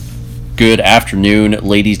Good afternoon,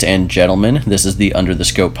 ladies and gentlemen. This is the Under the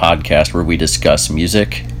Scope podcast where we discuss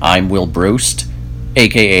music. I'm Will Brost,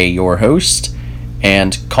 aka your host,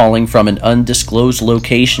 and calling from an undisclosed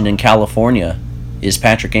location in California is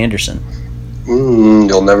Patrick Anderson.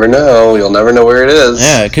 You'll never know. You'll never know where it is.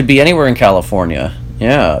 Yeah, it could be anywhere in California.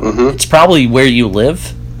 Yeah, It's probably where you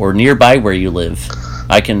live or nearby where you live.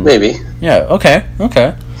 Maybe. Yeah, okay.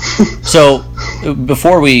 So,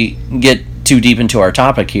 before we get too deep into our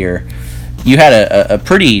topic here, you had a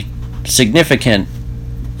pretty significant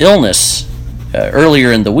illness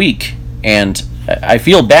earlier in the week, and I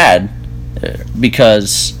feel bad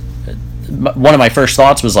because one of my first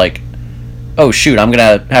thoughts was like, oh shoot, I'm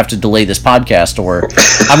going to have to delay this podcast, or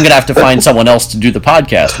I'm going to have to find someone else to do the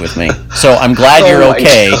podcast with me. So I'm glad you're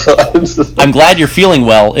okay. I'm glad you're feeling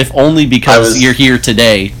well, if only because you're here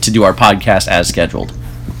today to do our podcast as scheduled.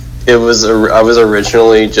 I was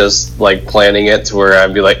originally just like planning it to where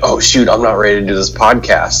I'd be like, oh shoot, I'm not ready to do this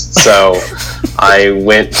podcast. So I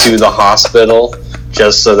went to the hospital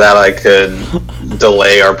just so that I could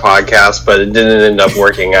delay our podcast, but it didn't end up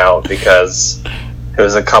working out because it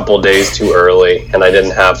was a couple days too early and I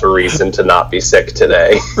didn't have a reason to not be sick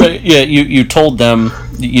today. Right, yeah, you told them,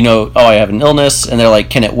 oh, I have an illness, and they're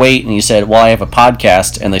like, can it wait? And you said, well, I have a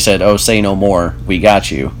podcast, and they said, oh, say no more, we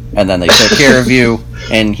got you. And then they took care of you,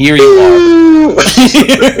 and here you are.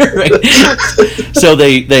 Right. So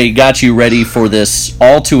they got you ready for this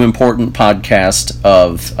all too important podcast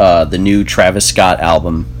of the new Travis Scott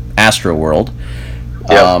album, Astroworld.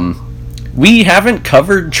 Yep. We haven't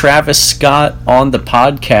covered Travis Scott on the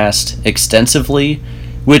podcast extensively,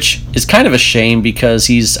 which is kind of a shame because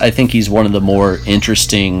I think he's one of the more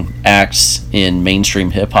interesting acts in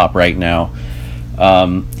mainstream hip-hop right now.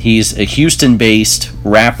 He's a Houston-based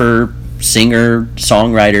rapper, singer,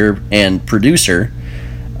 songwriter, and producer.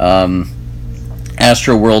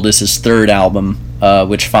 Astroworld is his third album,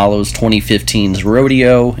 which follows 2015's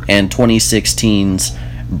Rodeo and 2016's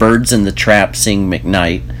Birds in the Trap Sing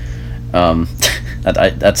McKnight.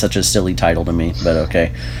 That's such a silly title to me, but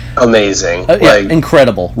okay. Amazing. Yeah,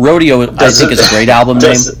 incredible. Rodeo, I think, is a great album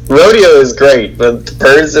name. Rodeo is great, but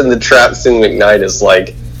Birds in the Trap Sing McKnight is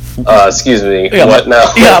like, excuse me, yeah, what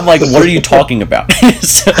now? Yeah, I'm like, what are you talking about?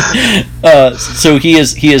 So he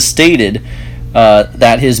has stated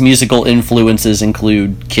that his musical influences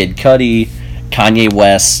include Kid Cudi, Kanye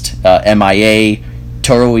West, MIA,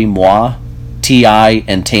 Toro y Moi, T.I.,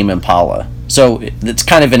 and Tame Impala. So it's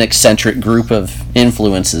kind of an eccentric group of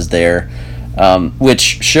influences there, which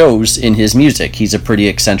shows in his music. He's a pretty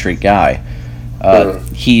eccentric guy.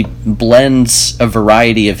 He blends a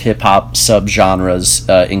variety of hip-hop subgenres,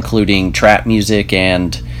 including trap music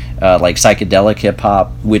and like psychedelic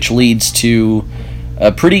hip-hop, which leads to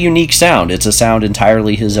a pretty unique sound. It's a sound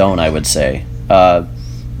entirely his own, I would say. But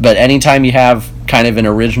anytime you have kind of an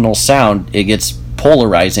original sound, it gets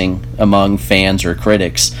polarizing among fans or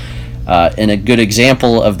critics. And a good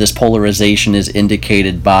example of this polarization is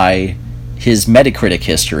indicated by his Metacritic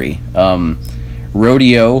history.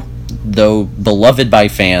 Rodeo, though beloved by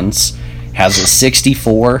fans, has a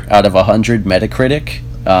 64 out of 100 Metacritic.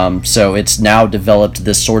 So it's now developed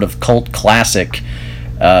this sort of cult classic,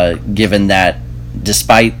 given that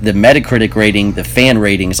despite the Metacritic rating, the fan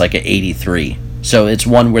rating is like an 83. So it's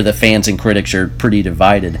one where the fans and critics are pretty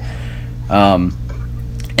divided. And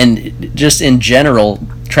just in general,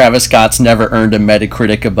 Travis Scott's never earned a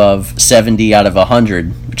Metacritic above 70 out of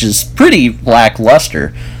 100, which is pretty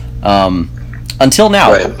lackluster. Until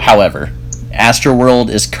now, right. However, Astroworld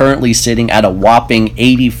is currently sitting at a whopping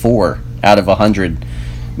 84 out of 100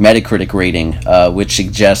 Metacritic rating, which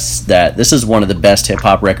suggests that this is one of the best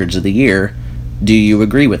hip-hop records of the year. Do you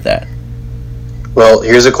agree with that? Well,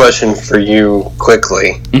 here's a question for you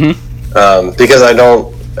quickly. Because I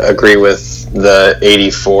don't agree with the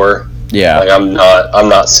 84. Yeah. Like I'm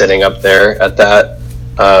not sitting up there at that.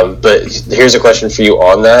 But here's a question for you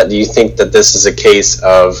on that. Do you think that this is a case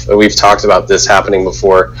of, we've talked about this happening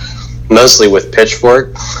before, mostly with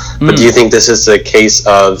Pitchfork, but do you think this is a case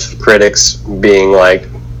of critics being like,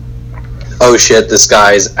 oh shit, this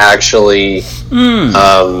guy's actually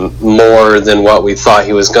more than what we thought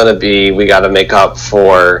he was going to be. We got to make up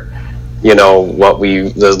for,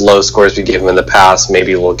 the low scores we gave him in the past.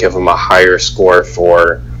 Maybe we'll give him a higher score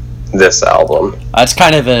for this album.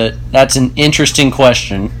 That's an interesting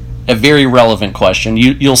question, a very relevant question.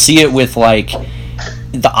 You'll see it with like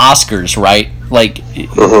the Oscars, right? Like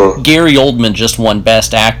Gary Oldman just won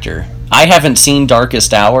Best Actor. I haven't seen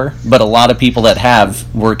Darkest Hour, but a lot of people that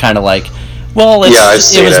have were kind of like, well, it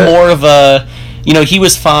was more of a, he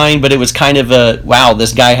was fine, but it was kind of a, wow,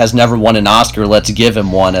 this guy has never won an Oscar, let's give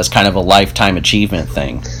him one as kind of a lifetime achievement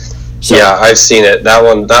thing. So, yeah, I've seen it.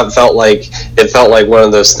 That felt like one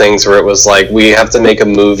of those things where it was like, we have to make a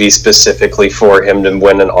movie specifically for him to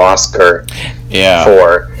win an Oscar. Yeah.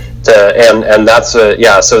 And that's so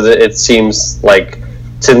it seems like,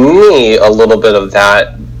 to me, a little bit of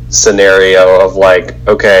that scenario of like,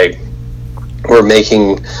 okay, we're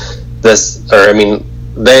making this, or I mean,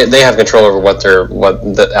 they have control over what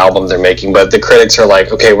the album they're making, but the critics are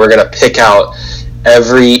like, okay, we're gonna pick out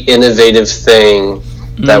every innovative thing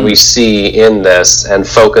that we see in this and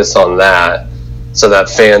focus on that, so that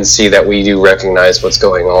fans see that we do recognize what's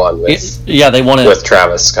going on with they want to, with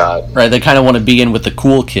Travis Scott, right? They kind of want to be in with the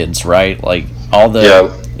cool kids, right? Like all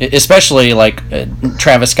the, especially like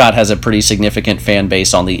Travis Scott has a pretty significant fan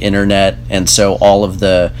base on the internet, and so all of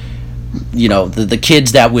the, the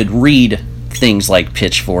kids that would read things like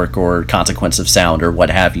Pitchfork or Consequence of Sound or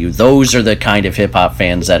what have you, those are the kind of hip hop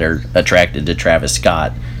fans that are attracted to Travis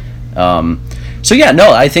Scott. So yeah,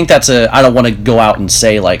 no, I think I don't want to go out and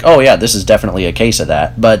say like, oh yeah, this is definitely a case of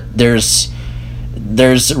that, but there's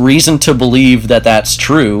reason to believe that that's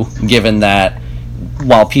true, given that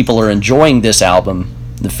while people are enjoying this album,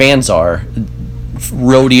 the fans are,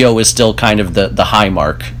 Rodeo is still kind of the high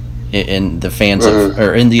mark in the fans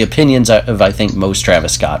or in the opinions of I think most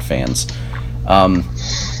Travis Scott fans.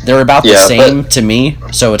 They're about the same to me,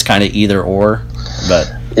 so it's kind of either or.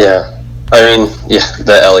 But yeah, I mean,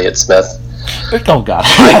 the Elliott Smith. Oh god,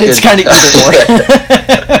 it's kind of either or.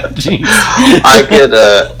 Jeez.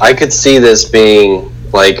 I could see this being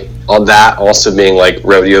like, on that also being like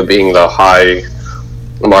Rodeo being the high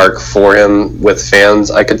mark for him with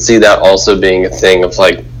fans. I could see that also being a thing of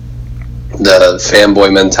like the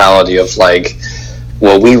fanboy mentality of like,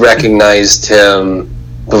 well, we recognized him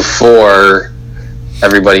before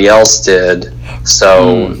everybody else did,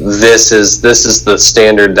 so this is the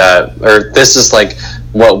standard this is like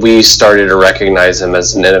what we started to recognize him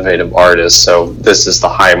as an innovative artist, so this is the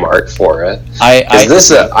high mark for it. I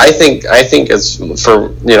think it's,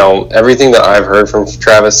 for everything that I've heard from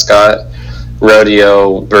Travis Scott,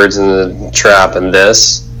 Rodeo, Birds in the Trap, and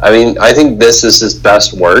this, I mean, I think this is his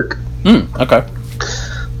best work. Okay.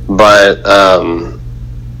 But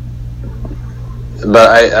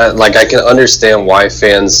I can understand why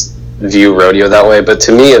fans view Rodeo that way, but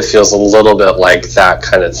to me it feels a little bit like that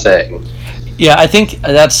kind of thing. Yeah, I think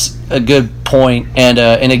that's a good point, and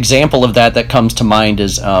an example of that comes to mind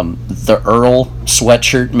is the Earl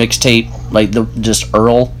sweatshirt mixtape, like just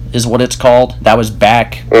Earl is what it's called. That was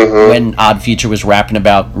back when Odd Future was rapping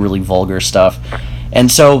about really vulgar stuff,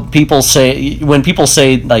 and so when people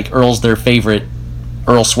say like Earl's their favorite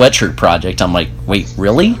Earl sweatshirt project, I'm like, wait,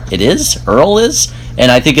 really? It is? Earl is?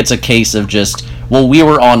 And I think it's a case of just, well, we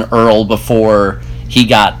were on Earl before he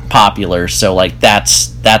got popular, so like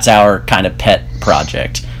that's our kind of pet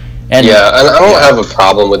project. And and I don't have a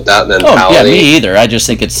problem with that mentality. Oh yeah, me either. I just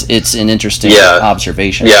think it's an interesting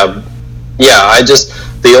observation. The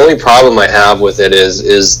only problem I have with it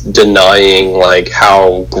is denying like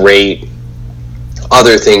how great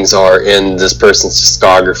other things are in this person's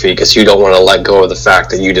discography, because you don't want to let go of the fact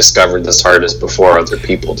that you discovered this artist before other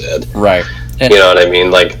people did. Right. You know what I mean?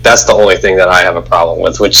 Like, that's the only thing that I have a problem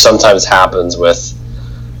with, which sometimes happens with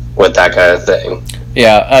that kind of thing.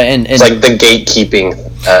 Yeah, and it's like the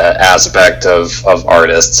gatekeeping aspect of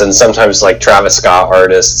artists, and sometimes like Travis Scott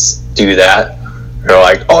artists do that. They're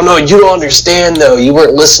like, oh no, you don't understand though, you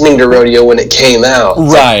weren't listening to Rodeo when it came out.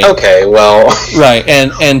 It's right. Like, okay, well. Right,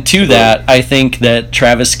 and to that, I think that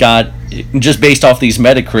Travis Scott, just based off these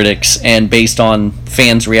Metacritics and based on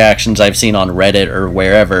fans' reactions I've seen on Reddit or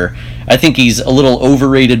wherever, I think he's a little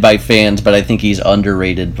overrated by fans, but I think he's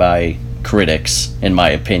underrated by critics, in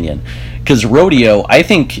my opinion. Because Rodeo, I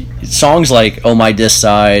think songs like Oh My Dis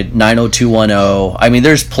Side, 90210, I mean,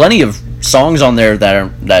 there's plenty of songs on there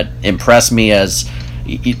that impress me as,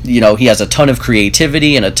 he has a ton of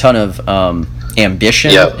creativity and a ton of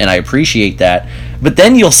ambition, and I appreciate that. But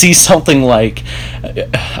then you'll see something like,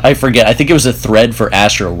 I forget, I think it was a thread for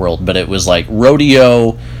Astroworld, but it was like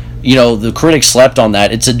Rodeo, the critics slept on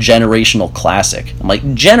that, it's a generational classic. I'm like,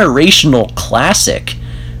 generational classic?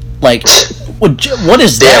 Like, what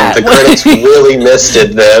is that? Damn, the critics really missed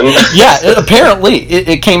it then. Yeah, apparently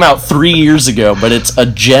it came out 3 years ago, but it's a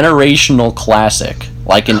generational classic,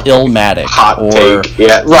 like an Illmatic. Hot take.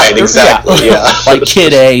 Yeah, right, exactly. Yeah. Like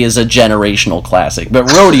Kid A is a generational classic, but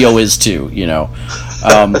Rodeo is too,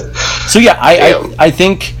 So yeah, I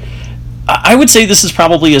think I would say this is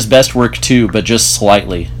probably his best work too, but just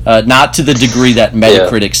slightly, not to the degree that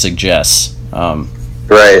Metacritic suggests.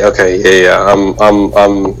 Right. Okay. Yeah.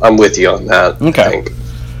 I'm with you on that. Okay. I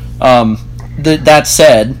think. That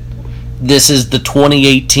said, this is the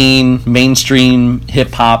 2018 mainstream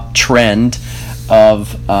hip-hop trend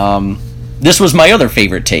of... this was my other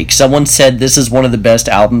favorite take. Someone said this is one of the best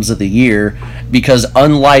albums of the year because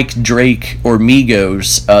unlike Drake or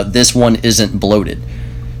Migos, this one isn't bloated.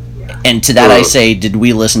 And to that I say, did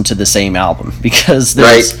we listen to the same album? Because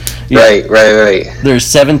there's... Right. There's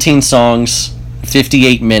 17 songs,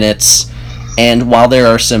 58 minutes... And while there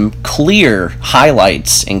are some clear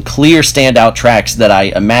highlights and clear standout tracks that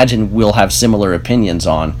I imagine we'll have similar opinions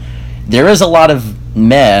on, there is a lot of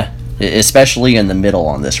meh, especially in the middle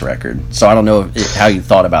on this record. So I don't know how you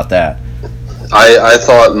thought about that. I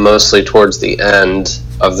thought mostly towards the end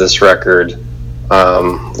of this record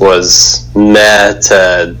was meh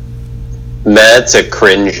to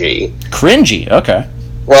cringy. Cringy, okay.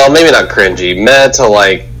 Well, maybe not cringy. Meh to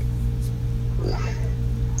like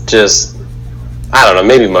just... I don't know,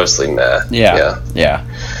 maybe mostly meh. Yeah. Yeah,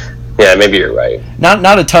 maybe you're right.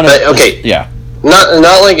 Not a ton of... But, okay. Yeah.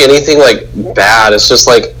 Not like anything like bad. It's just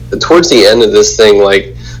like towards the end of this thing,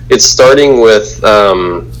 like it's starting with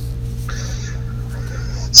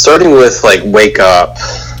like Wake Up.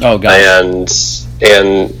 Oh god. And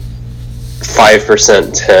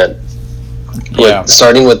 5% Tint. Yeah.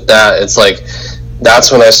 Starting with that, it's like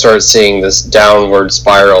that's when I start seeing this downward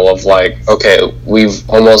spiral of like, okay, we've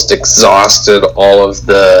almost exhausted all of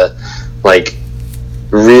the like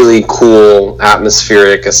really cool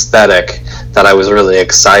atmospheric aesthetic that I was really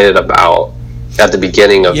excited about at the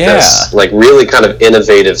beginning of this, like really kind of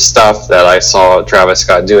innovative stuff that I saw Travis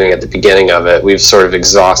Scott doing at the beginning of it. We've sort of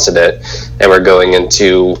exhausted it, and we're going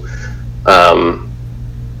into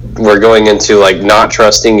like not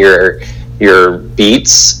trusting your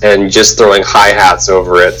beats and just throwing hi-hats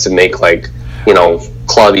over it to make like, you know,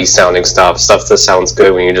 clubby sounding stuff that sounds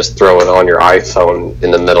good when you just throw it on your iPhone in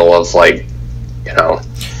the middle of like, you know,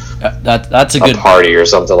 that's a good party or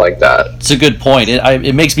something like that. It's a good point.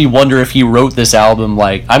 It makes me wonder if he wrote this album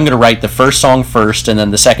like, I'm going to write the first song first and then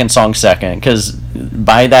the second song second, because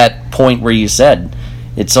by that point where you said,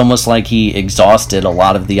 it's almost like he exhausted a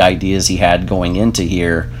lot of the ideas he had going into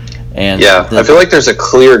here. And yeah, I feel like there's a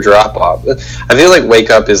clear drop off. I feel like Wake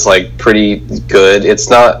Up is like pretty good. It's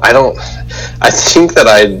not. I think that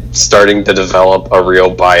I'm starting to develop a real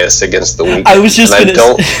bias against The Weeknd. I was just gonna.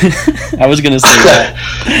 I was gonna say that.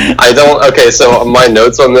 I don't. Okay, so my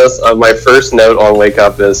notes on this. My first note on Wake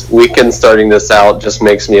Up is Weeknd starting this out just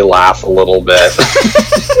makes me laugh a little bit.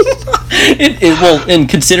 Well, and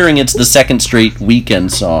considering it's the second straight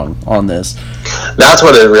Weeknd song on this. That's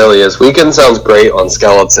what it really is. Weeknd sounds great on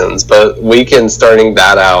Skeletons, but Weeknd starting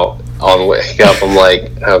that out on Wake Up, I'm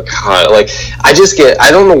like, oh god, like I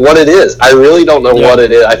don't know what it is. I really don't know what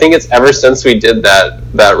it is. I think it's ever since we did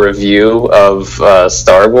that review of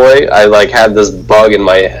Starboy, I like had this bug in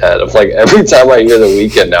my head of like every time I hear The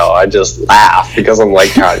Weeknd now, I just laugh because I'm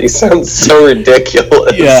like, God, he sounds so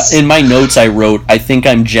ridiculous. Yeah, in my notes I wrote, I think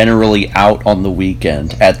I'm generally out on The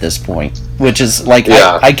Weeknd at this point, which is like,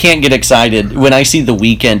 I can't get excited when I see The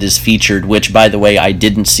Weeknd is featured, which by the way, I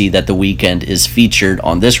didn't see that The Weeknd is featured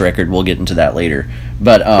on this record. We'll get into that later.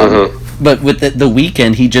 But but with the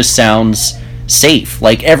Weeknd, he just sounds safe.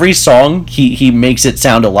 Like every song, he makes it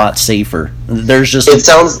sound a lot safer. There's just it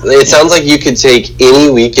sounds like you could take any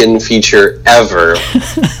Weeknd feature ever,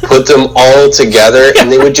 put them all together, and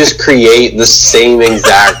they would just create the same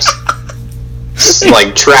exact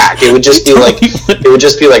like track. It would just be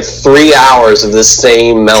like 3 hours of the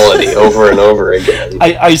same melody over and over again.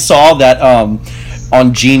 I saw that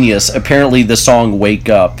on Genius. Apparently, the song "Wake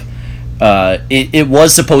Up." It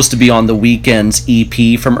was supposed to be on The Weeknd's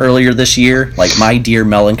EP from earlier this year, like My Dear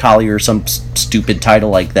Melancholy or some stupid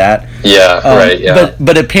title like that. Yeah, right, yeah.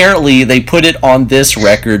 But apparently they put it on this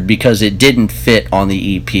record because it didn't fit on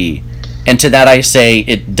the EP. And to that I say,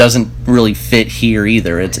 it doesn't really fit here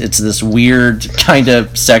either. It's this weird kind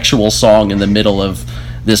of sexual song in the middle of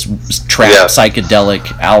this trap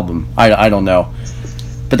psychedelic album. I don't know.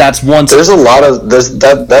 But that's one. There's a lot of this.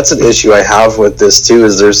 That's an issue I have with this too.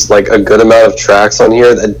 Is there's like a good amount of tracks on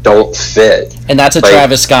here that don't fit. And that's a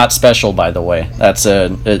Travis Scott special, by the way. That's a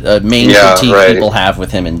main critique people have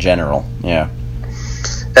with him in general. Yeah.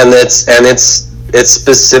 And it's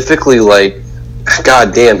specifically like,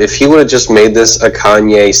 God damn, if he would have just made this a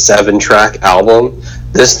Kanye 7-track album,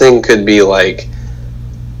 this thing could be like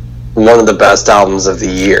one of the best albums of the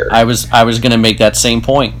year. I was going to make that same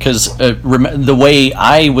point, because the way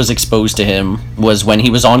I was exposed to him was when he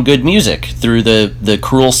was on Good Music. Through the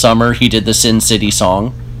Cruel Summer, he did the Sin City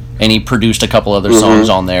song, and he produced a couple other songs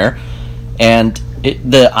on there. And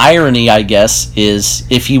the irony, I guess, is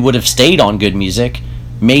if he would have stayed on Good Music,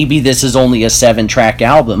 maybe this is only a 7-track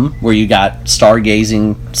album where you got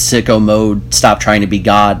Stargazing, Sicko Mode, Stop Trying to Be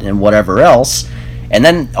God, and whatever else, and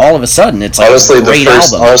then all of a sudden it's like a great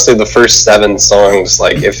album. Honestly, the first 7 songs,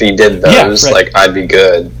 like if he did those, like I'd be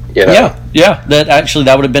good. You know? Yeah. That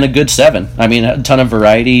would have been a good 7. I mean, a ton of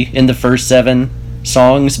variety in the first 7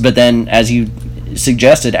 songs, but then as you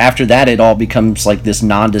suggested, after that it all becomes like this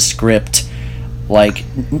nondescript, like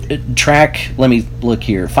track. Let me look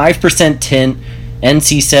here: 5% Tint,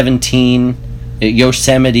 NC-17,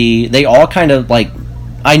 Yosemite. They all kind of like,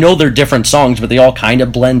 I know they're different songs, but they all kind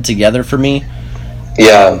of blend together for me.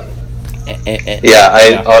 Yeah.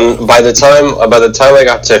 By the time I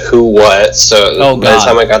got to Who What, by the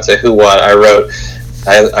time I got to Who What, I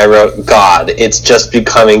wrote God. It's just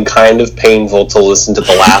becoming kind of painful to listen to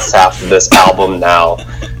the last half of this album now.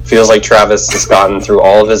 Feels like Travis has gotten through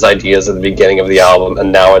all of his ideas at the beginning of the album,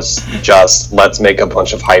 and now it's just let's make a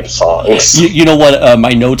bunch of hype songs. You know what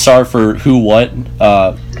my notes are for Who What?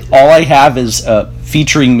 All I have is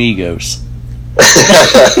featuring Migos.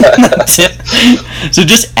 That's it. So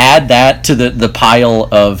just add that to the pile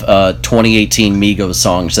of 2018 Migos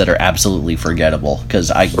songs that are absolutely forgettable,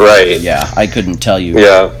 because I couldn't tell you.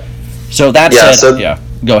 So that said,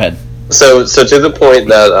 go ahead. So to the point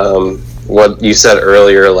that what you said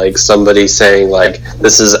earlier, like somebody saying like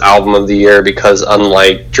this is album of the year because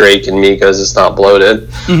unlike Drake and Migos, it's not bloated.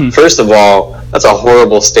 Mm-hmm. First of all, that's a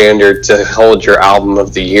horrible standard to hold your album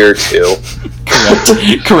of the year to.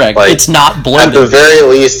 Correct. Like, it's not bloated. At the very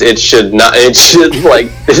least, it should not.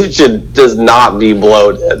 Does not be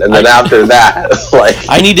bloated. And then after that, like,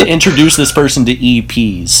 I need to introduce this person to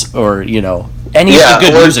EPs or any of the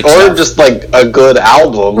good music stuff. Or just like a good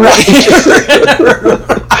album. Right.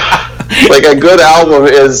 Like a good album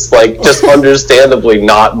is like just understandably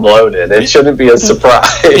not bloated. It shouldn't be a surprise.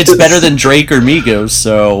 It's better than Drake or Migos,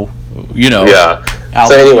 so Yeah. Album.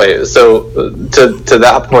 So anyway, to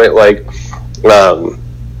that point, like,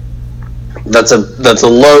 that's a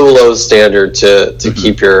low standard to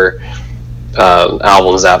keep your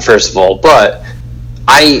albums at, first of all. But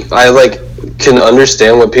I like can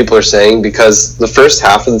understand what people are saying, because the first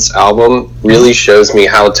half of this album really shows me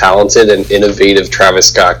how talented and innovative Travis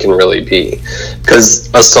Scott can really be. Because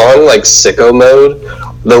a song like Sicko Mode,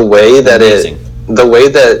 the way that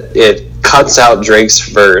it cuts out Drake's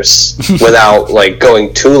verse without like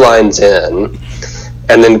going 2 lines in,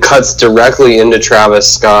 and then cuts directly into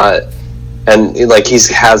Travis Scott, and like he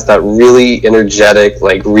has that really energetic,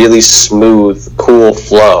 like really smooth, cool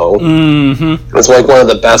flow. Mm-hmm. It's like one of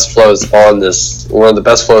the best flows on this,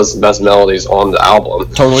 best melodies on the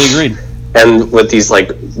album. Totally agreed. And with these like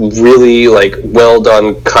really like well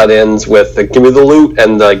done cut-ins with the give me the loot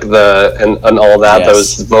and like and all that,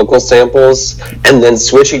 those vocal samples, and then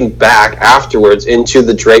switching back afterwards into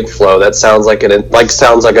the Drake flow that sounds like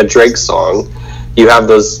a Drake song. You have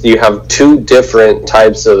 2 different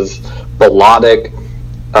types of melodic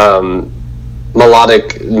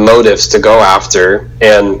motives to go after,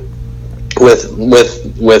 and with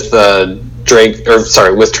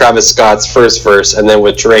Travis Scott's first verse, and then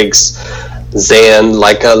with Drake's Zan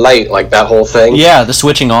like a light, like that whole thing. Yeah, the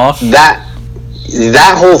switching off. That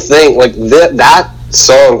whole thing, like that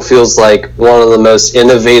song feels like one of the most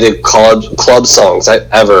innovative club songs I've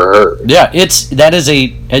ever heard. Yeah,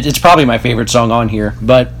 it's probably my favorite song on here,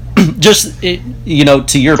 but just to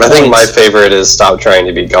your point, I think my favorite is "Stop Trying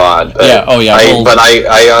to Be God." But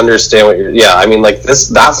I understand what you're. Yeah, I mean, like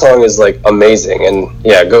that song is like amazing, and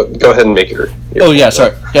go ahead and make your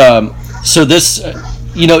sorry. So this,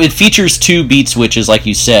 it features 2 beat switches, like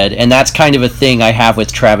you said, and that's kind of a thing I have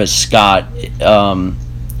with Travis Scott.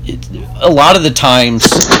 A lot of the times,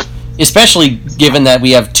 especially given that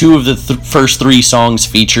we have 2 of the first 3 songs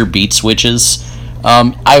feature beat switches,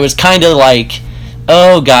 I was kind of like,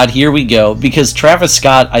 oh god, here we go, because Travis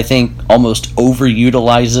Scott, I think, almost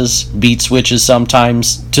overutilizes beat switches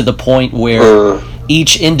sometimes, to the point where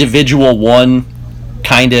each individual one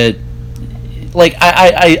kind of, like,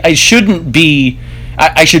 I shouldn't be,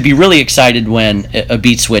 I should be really excited when a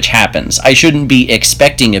beat switch happens. I shouldn't be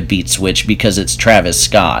expecting a beat switch because it's Travis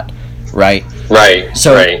Scott, right? Right.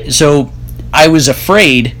 So I was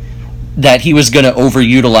afraid that he was going to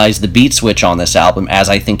overutilize the beat switch on this album, as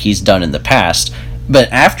I think he's done in the past. But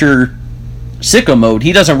after Sicko Mode,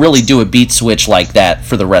 he doesn't really do a beat switch like that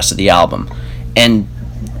for the rest of the album, and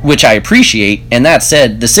which I appreciate. And that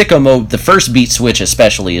said, the Sicko Mode, the first beat switch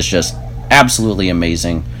especially, is just absolutely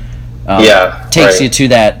amazing. Takes you to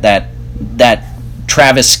that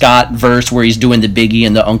Travis Scott verse where he's doing the Biggie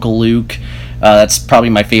and the Uncle Luke. That's probably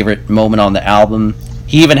my favorite moment on the album.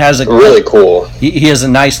 He even has really cool. He has a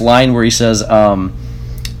nice line where he says,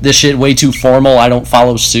 this shit way too formal. I don't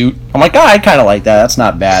follow suit. I'm like, I kind of like that. That's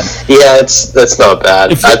not bad. Yeah, that's not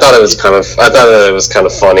bad. I thought it was kind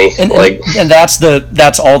of funny. And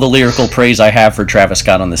that's all the lyrical praise I have for Travis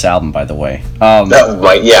Scott on this album, by the way.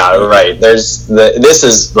 Right. This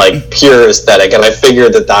is like pure aesthetic, and I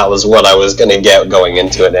figured that was what I was gonna get going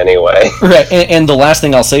into it anyway. Right. And the last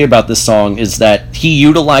thing I'll say about this song is that he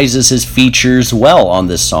utilizes his features well on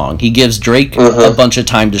this song. He gives Drake a bunch of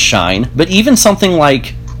time to shine, but even something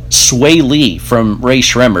like Sway Lee from Ray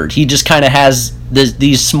Shremmerd, he just kind of has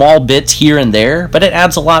these small bits here and there, but it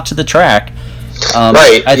adds a lot to the track.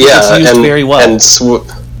 Right, I think it's used very well. And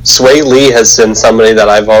Sway Lee has been somebody that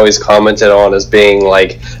I've always commented on as being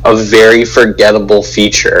like a very forgettable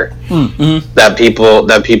feature that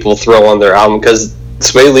people throw on their album, because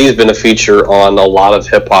Sway Lee's been a feature on a lot of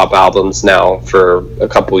hip-hop albums now for a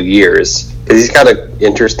couple years, because he's got an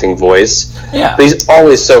interesting voice. Yeah. But he's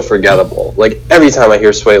always so forgettable. Like, every time I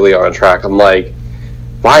hear Sway Lee on a track, I'm like,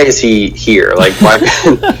 why is he here? Like, why?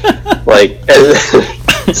 Like,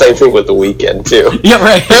 same thing with The Weeknd, too. Yeah,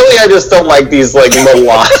 right. Really, I just don't like these, like,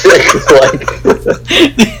 melodic,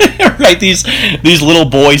 like... Right, these little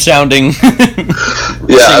boy-sounding...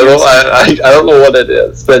 Yeah, I don't know what it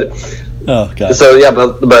is, but... Oh, God. So, yeah,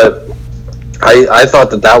 but I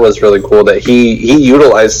thought that was really cool that he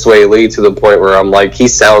utilized Sway Lee to the point where I'm like, he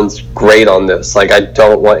sounds great on this. Like, I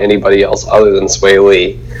don't want anybody else other than Sway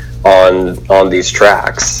Lee on these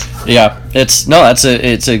tracks. Yeah, it's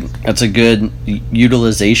a good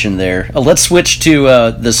utilization there. Let's switch to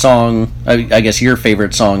the song. I guess your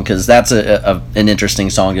favorite song, because that's an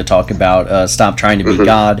interesting song to talk about. "Stop Trying to Be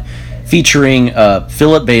God," featuring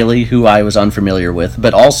Philip Bailey, who I was unfamiliar with,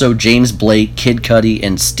 but also James Blake, Kid Cudi,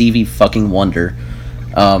 and Stevie fucking Wonder.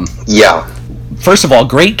 Yeah. First of all,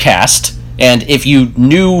 great cast. And if you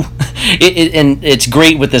knew, and it's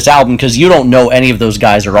great with this album because you don't know any of those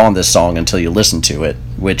guys are on this song until you listen to it,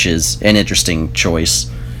 which is an interesting choice.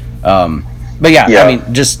 But yeah, I mean,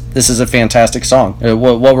 just this is a fantastic song.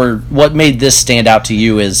 What made this stand out to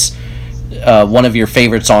you is one of your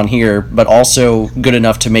favorites on here, but also good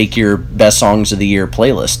enough to make your best songs of the year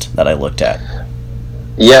playlist that I looked at.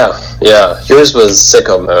 Yeah. Yours was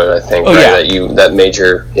Sicko Mode, I think. Oh, right? yeah. That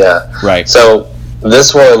major, yeah. Right. So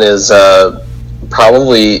this one is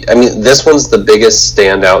probably, I mean, this one's the biggest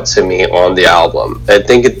standout to me on the album. I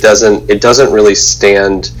think it doesn't really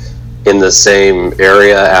stand in the same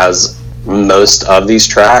area as most of these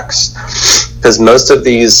tracks, because most of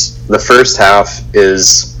these, the first half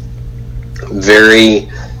is very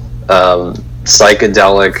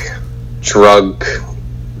psychedelic, drug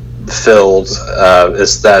filled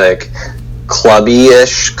aesthetic,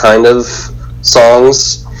 clubby-ish kind of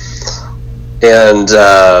songs, and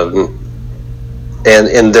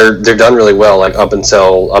they're done really well, like up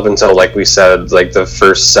until like we said, like the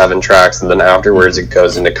first 7 tracks, and then afterwards it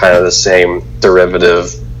goes into kind of the same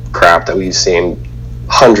derivative crap that we've seen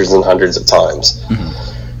hundreds and hundreds of times.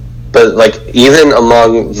 But like, even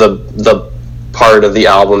among the part of the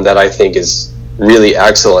album that I think is really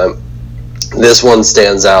excellent, this one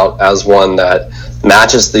stands out as one that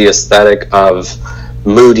matches the aesthetic of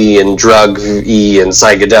moody and drug-y and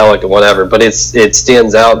psychedelic and whatever, but it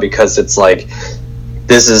stands out because it's like,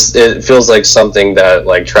 it feels like something that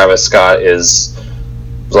like Travis Scott is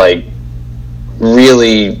like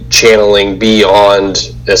really channeling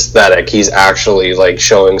beyond aesthetic. He's actually like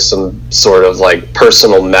showing some sort of like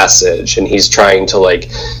personal message, and he's trying to like,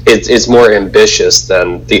 it's more ambitious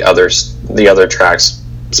than the other tracks,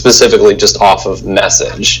 specifically just off of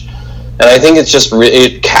message. And I think it's just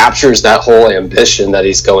it captures that whole ambition that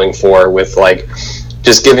he's going for, with like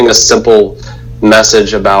just giving a simple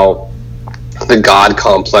message about the God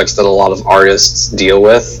complex that a lot of artists deal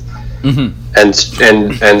with, and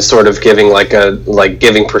sort of giving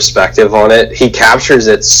giving perspective on it. He captures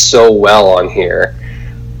it so well on here,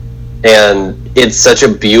 and it's such a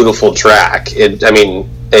beautiful track.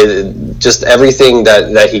 Just everything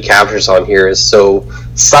that he captures on here is so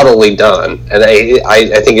subtly done, and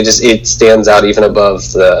I think it stands out even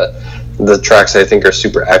above the tracks I think are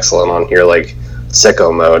super excellent on here, like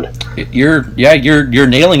Sicko Mode. You're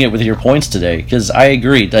nailing it with your points today, because I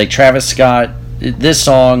agree. Like, Travis Scott, this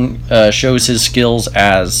song shows his skills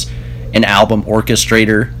as an album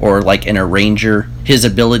orchestrator or like an arranger. His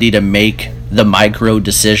ability to make the micro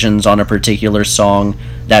decisions on a particular song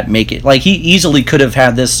that make it, like, he easily could have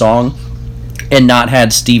had this song and not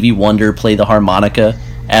had Stevie Wonder play the harmonica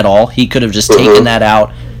at all. He could have just taken that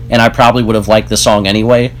out, and I probably would have liked the song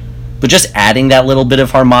anyway. But just adding that little bit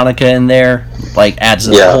of harmonica in there, like, adds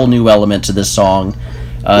a whole new element to this song.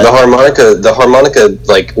 The harmonica,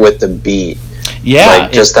 like, with the beat, Yeah,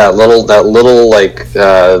 like just that little like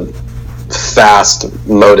fast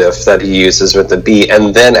motif that he uses with the beat,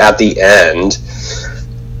 and then at the end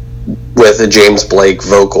with the James Blake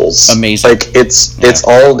vocals. Amazing. Like it's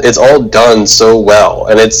all done so well,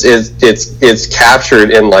 and it's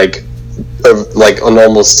captured in like an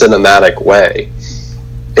almost cinematic way.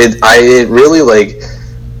 It really like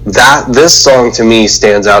that. This song to me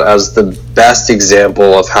stands out as the best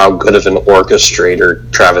example of how good of an orchestrator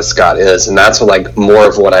Travis Scott is, and that's like more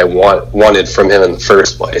of what I wanted from him in the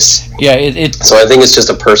first place. Yeah, so I think it's just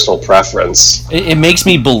a personal preference. It makes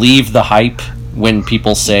me believe the hype when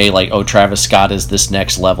people say like, "Oh, Travis Scott is this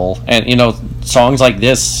next level," and you know, songs like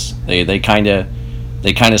this, they kind of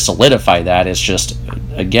solidify that. It's just,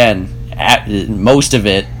 again, most of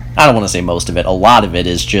it. I don't want to say most of it. A lot of it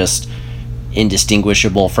is just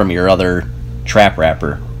indistinguishable from your other trap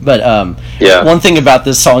rapper. But one thing about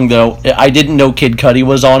this song, though, I didn't know Kid Cudi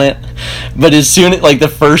was on it, but as soon as, like, the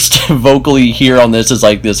first vocal you hear on this is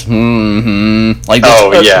like this like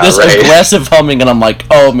this aggressive humming, and I'm like,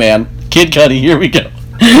 oh man, Kid Cudi, here we go.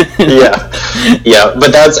 yeah,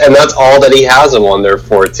 but that's all that he has him on there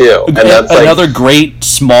for too, and that's another great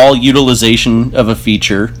small utilization of a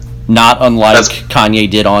feature. Not unlike Kanye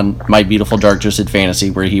did on My Beautiful Dark Twisted Fantasy,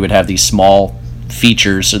 where he would have these small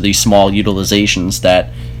features or these small utilizations that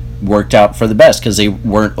worked out for the best because they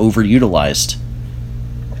weren't overutilized.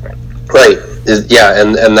 Right. Yeah,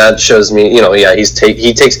 and that shows me, you know, yeah, he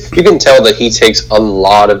takes. You can tell that he takes a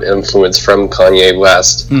lot of influence from Kanye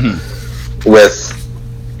West with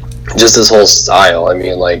just his whole style. I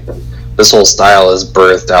mean, like, this whole style is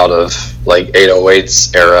birthed out of like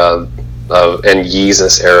 808's era and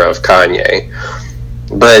Yeezus era of Kanye,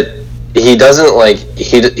 but he doesn't like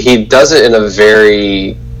he does it in a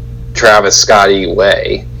very Travis Scott-y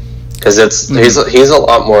way, because he's a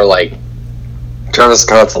lot more like Travis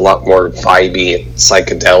Scott's a lot more vibey and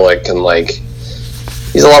psychedelic, and like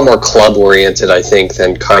he's a lot more club oriented, I think,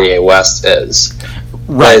 than Kanye West is.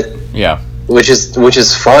 Right. But, yeah. Which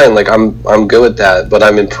is fine. Like I'm good with that. But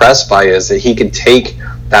I'm impressed by is that he could take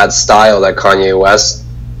that style that Kanye West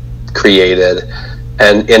created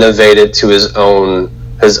and innovate it to his own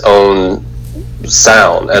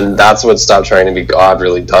sound, and that's what Stop Trying to Be God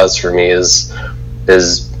really does for me. Is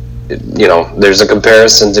you know, there's a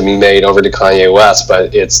comparison to be made over to Kanye West,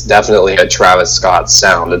 but it's definitely a Travis Scott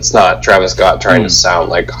sound. It's not Travis Scott trying to sound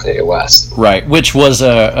like Kanye West. Right, which was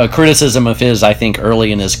a criticism of his, I think,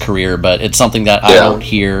 early in his career, but it's something that I don't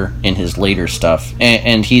hear in his later stuff.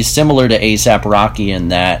 And he's similar to A$AP Rocky in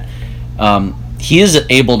that he is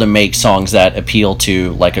able to make songs that appeal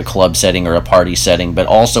to like a club setting or a party setting, but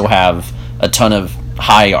also have a ton of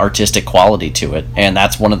high artistic quality to it. And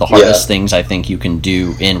that's one of the hardest things I think you can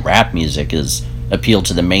do in rap music, is appeal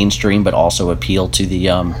to the mainstream, but also appeal to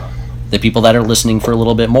the people that are listening for a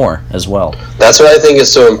little bit more as well. That's what I think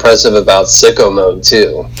is so impressive about Sicko Mode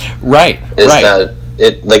too. Right. That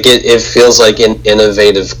it feels like an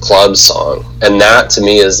innovative club song, and that to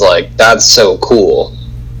me is like, that's so cool.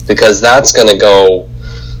 Because that's going to go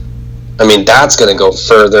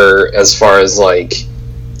further as far as like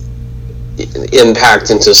impact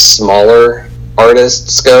into smaller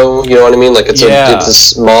artists go, you know what I mean? Like it's a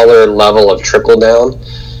smaller level of trickle down,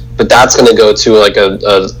 but that's going to go to like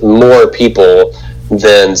a more people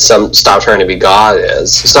than some Stop Trying to Be God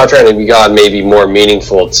is. Stop Trying to Be God may be more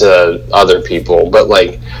meaningful to other people, but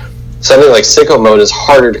like something like Sicko Mode is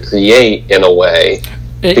harder to create in a way.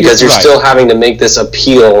 Because you're still having to make this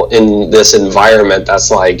appeal in this environment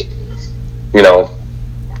that's like, you know,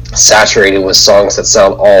 saturated with songs that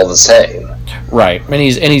sound all the same. Right, and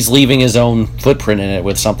he's leaving his own footprint in it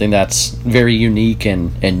with something that's very unique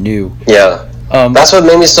and new. Yeah, that's what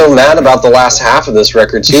made me so mad about the last half of this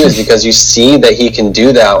record too, is because you see that he can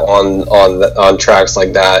do that on tracks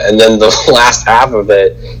like that, and then the last half of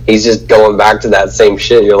it, he's just going back to that same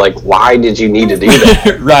shit. You're like, why did you need to do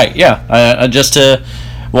that? Right, yeah, just to.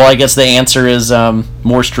 Well, I guess the answer is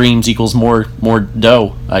more streams equals more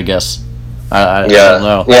dough, I guess. I don't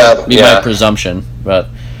know. That'd be my presumption. But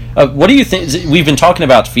what do you think? We've been talking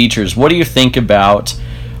about features. What do you think about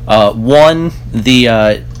one,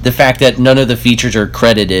 the fact that none of the features are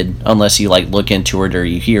credited unless you like look into it or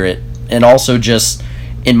you hear it, and also just,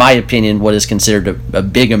 in my opinion, what is considered a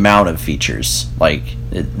big amount of features. Like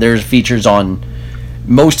there's features on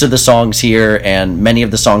most of the songs here, and many of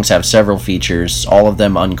the songs have several features, all of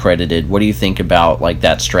them uncredited. What do you think about like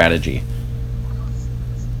that strategy?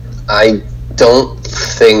 I don't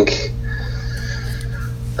think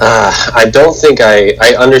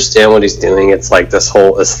I understand what he's doing. It's like this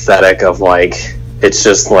whole aesthetic of like, it's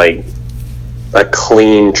just like a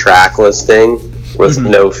clean track listing with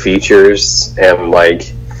no features, and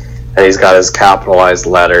he's got his capitalized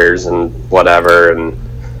letters and whatever, and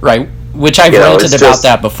right. Which I've ranted about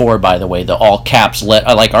that before, by the way. The all caps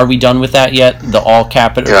are we done with that yet? The all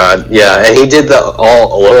capital. God, yeah, and he did the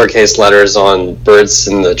all lowercase letters on Birds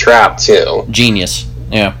in the Trap too. Genius.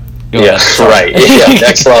 Yeah. Go ahead. Right. Yeah.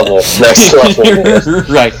 Next level.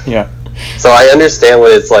 Right. Yeah. So I understand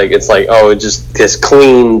what it's like. It's like, oh, just this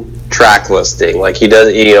clean track listing. Like he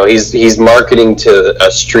does, he's marketing to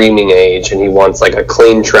a streaming age, and he wants like a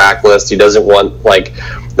clean track list. He doesn't want like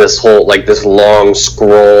this long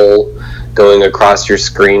scroll going across your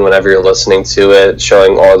screen whenever you're listening to it,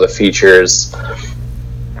 showing all the features.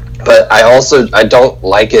 But I don't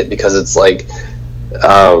like it because it's like,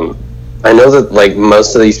 I know that like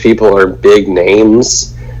most of these people are big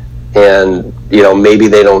names, and maybe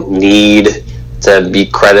they don't need to be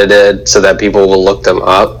credited so that people will look them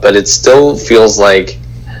up, but it still feels like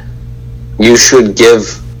you should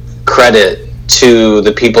give credit to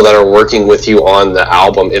the people that are working with you on the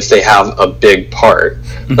album if they have a big part.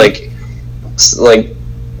 Like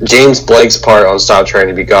James Blake's part on Stop Trying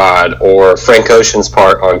to Be God, or Frank Ocean's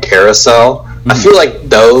part on Carousel. I feel like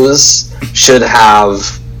those should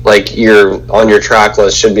have like on your track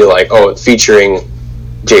list should be like, oh, featuring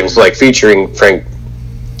James Blake, featuring Frank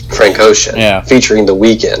Ocean, featuring The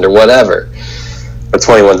Weeknd, or whatever, or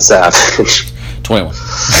 21 Savage. 21.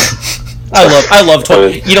 I love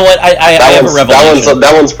 20. You know what? I have a revelation.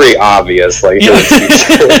 That one's pretty obvious. Like,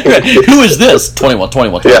 who is this? 21.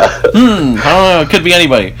 Yeah. I don't know. It could be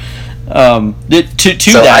anybody. Oh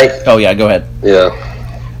yeah. Go ahead. Yeah.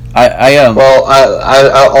 Well,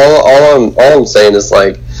 all I'm saying is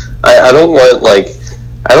like, I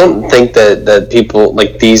don't think that people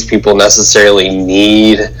like these people necessarily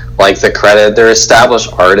need like the credit. They're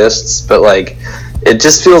established artists, but like it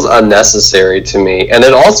just feels unnecessary to me. And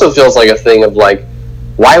it also feels like a thing of like,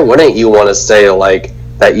 why wouldn't you want to say like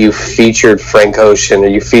that you featured Frank Ocean, or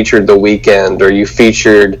you featured The Weeknd, or you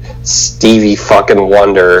featured Stevie fucking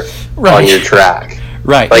Wonder on your track?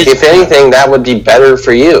 Right. Like, if anything, that would be better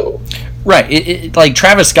for you. Right. Like,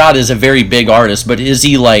 Travis Scott is a very big artist, but is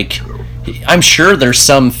he, like... I'm sure there's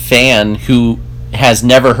some fan who has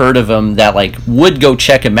never heard of him that, like, would go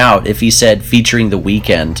check him out if he said featuring The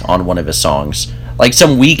Weeknd on one of his songs. Like,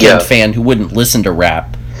 some Weeknd fan who wouldn't listen to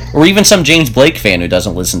rap, or even some James Blake fan who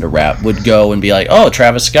doesn't listen to rap, would go and be like, oh,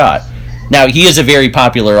 Travis Scott. Now, he is a very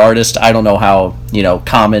popular artist. I don't know how,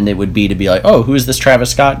 common it would be to be like, oh, who is this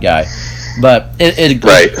Travis Scott guy? But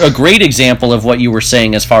a great example of what you were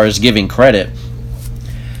saying as far as giving credit.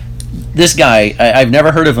 This guy, I've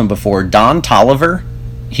never heard of him before, Don Toliver.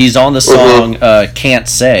 He's on the song Can't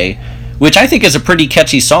Say, which I think is a pretty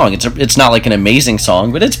catchy song. It's not like an amazing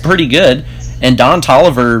song, but it's pretty good. And Don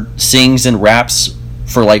Toliver sings and raps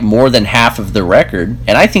for like more than half of the record,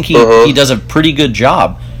 and I think he does a pretty good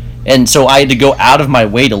job. And so I had to go out of my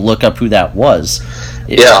way to look up who that was.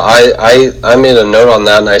 I made a note on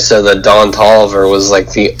that, and I said that Don Toliver was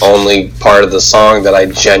like the only part of the song that I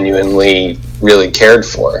genuinely really cared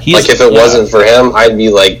for. Like, if it wasn't for him, I'd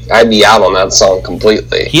be out on that song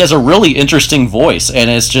completely. He has a really interesting voice,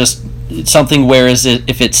 and it's just something whereas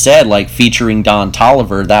if it said like featuring Don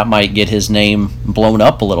Toliver, that might get his name blown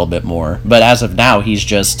up a little bit more. But as of now, he's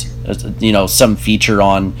just some feature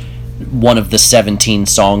on one of the 17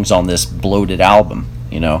 songs on this bloated album.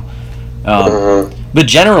 But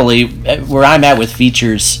generally, where I'm at with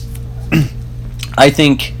features, I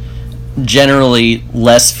think generally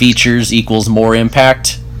less features equals more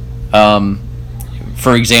impact.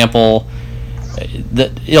 For example, the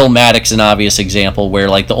Illmatic's an obvious example where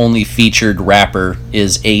like the only featured rapper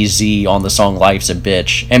is AZ on the song Life's a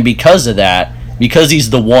Bitch. And because of that, because he's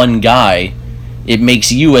the one guy, it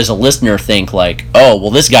makes you as a listener think like, oh, well,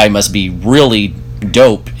 this guy must be really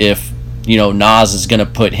dope if Nas is gonna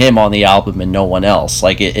put him on the album and no one else.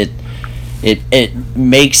 Like it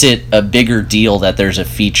makes it a bigger deal that there's a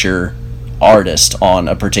feature artist on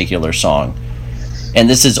a particular song. And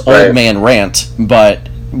this is old man rant, but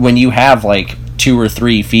when you have like 2 or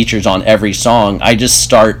 3 features on every song, I just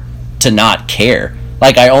start to not care.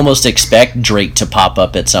 Like, I almost expect Drake to pop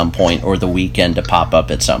up at some point, or The Weeknd to pop up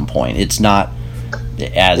at some point. It's not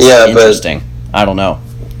as interesting. I don't know.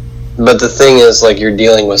 But the thing is, like, you're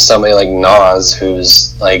dealing with somebody like Nas,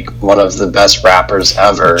 who's like one of the best rappers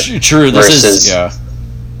ever. True.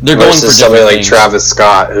 They're going for somebody like things. Travis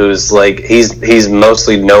Scott, who's like he's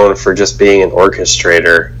mostly known for just being an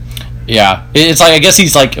orchestrator. Yeah, it's like, I guess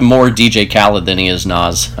he's like more DJ Khaled than he is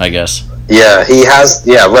Nas, I guess. Yeah, he has.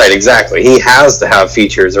 Yeah, right. Exactly. He has to have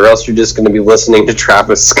features, or else you're just going to be listening to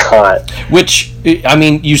Travis Scott. Which, I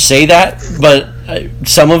mean, you say that, but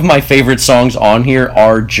some of my favorite songs on here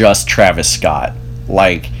are just Travis Scott.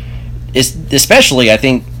 Like, especially, I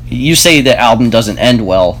think you say the album doesn't end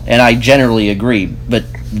well, and I generally agree. But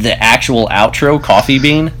the actual outro, Coffee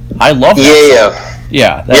Bean, I love that song.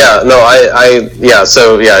 Yeah.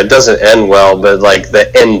 So it doesn't end well, but like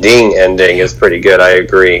the ending is pretty good. I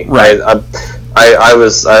agree. Right. I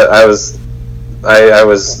was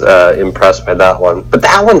impressed by that one, but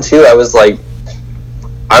that one too, I was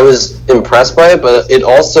impressed by it, but it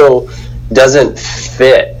also doesn't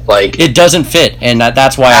fit. Like, it doesn't fit, and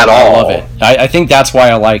that's why I love it. I think that's why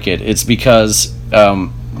I like it. It's because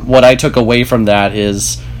what I took away from that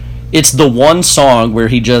is it's the one song where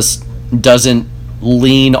he just doesn't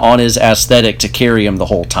lean on his aesthetic to carry him the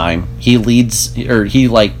whole time. He leaves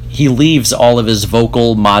all of his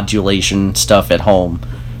vocal modulation stuff at home.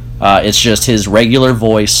 It's just his regular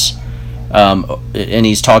voice, and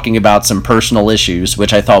he's talking about some personal issues,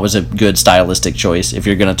 which I thought was a good stylistic choice. If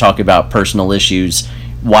you're going to talk about personal issues,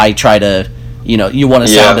 why try to, you want to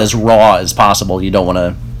sound as raw as possible. You don't want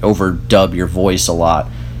to overdub your voice a lot.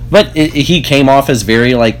 But he came off as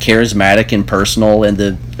very charismatic and personal, and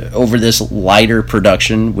over this lighter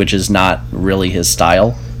production, which is not really his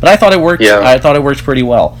style. But I thought it worked. Yeah. I thought it worked pretty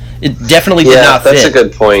well. It definitely did not fit. Yeah, that's a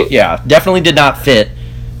good point. Yeah, definitely did not fit.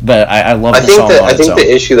 But I love the song. I think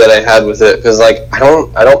the issue that I had with it, because I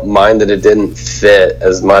don't mind that it didn't fit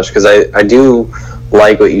as much, because I do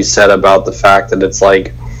like what you said about the fact that it's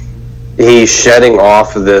he's shedding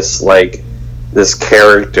off of this this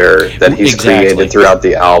character that he's created throughout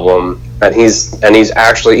the album, and he's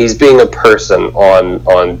being a person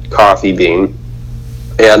on Coffee Bean,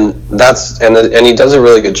 and he does a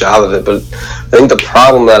really good job of it. But I think the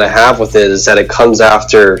problem that I have with it is that it comes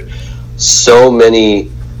after so many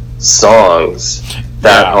songs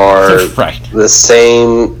that are the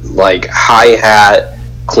same hi-hat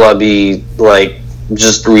clubby,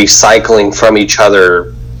 just recycling from each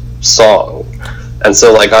other song, and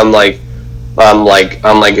so I'm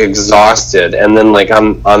exhausted, and then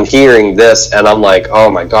I'm hearing this, and I'm like,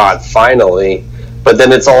 oh my god, finally. But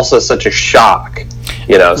then it's also such a shock,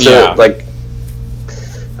 so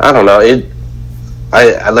I don't know,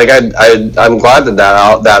 I'm glad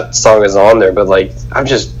that song is on there, but I'm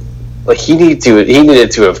just he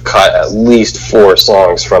needed to have cut at least 4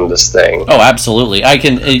 songs from this thing. Oh, absolutely. I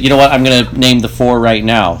can, you know what, I'm gonna name the 4 right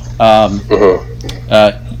now.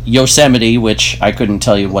 Yosemite, which I couldn't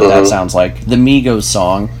tell you what that sounds like. The Migos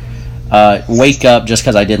song, Wake Up, just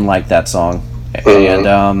because I didn't like that song, and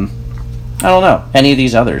I don't know, any of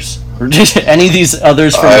these others. Any of these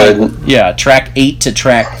others from track 8 to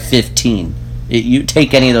track 15. You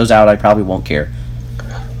take any of those out, I probably won't care.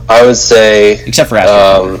 I would say, except for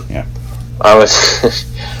I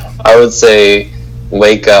would say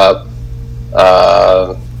Wake Up,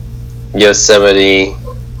 Yosemite,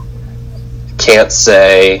 Can't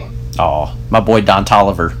Say. Oh, my boy Don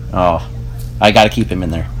Toliver. Oh, I got to keep him in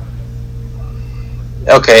there.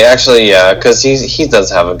 Okay, actually, yeah, because he does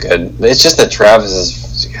have a good. It's just that Travis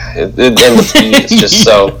is, and the beat is just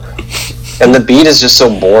so, and the beat is just so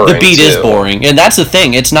boring. The beat is boring, and that's the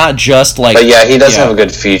thing. It's not just But yeah, he does have a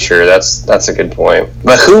good feature. That's a good point.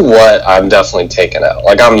 But Who What, I'm definitely taking out.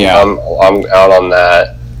 I'm out on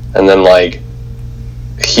that, and then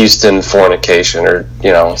Houston Fornication, or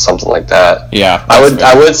something like that. Yeah, I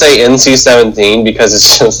would say NC-17 because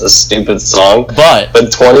it's just a stupid song. But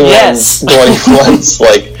 21's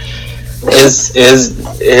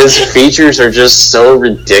his features are just so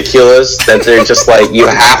ridiculous that they're just you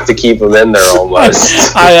have to keep them in there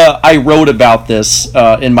almost. I wrote about this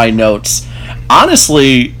in my notes.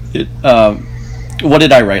 Honestly, what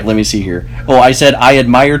did I write? Let me see here. Oh, I said, I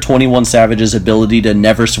admire 21 Savage's ability to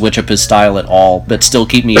never switch up his style at all, but still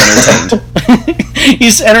keep me entertained.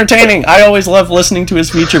 He's entertaining. I always love listening to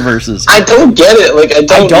his feature verses. I don't get it. I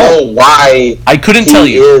don't know why. I couldn't tell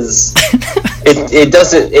you. It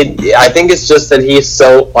doesn't. I think it's just that he's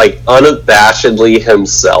so unabashedly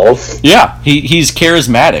himself. Yeah, he's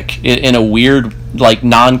charismatic in a weird,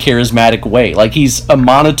 non-charismatic way. He's a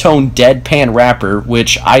monotone, deadpan rapper,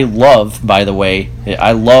 which I love. By the way,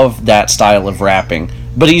 I love that style of rapping.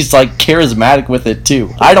 But he's charismatic with it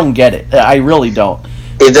too. I don't get it. I really don't.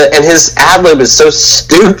 And his ad-lib is so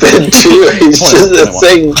stupid too. He's just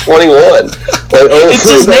saying 21. It's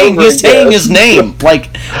his name. He's saying his name.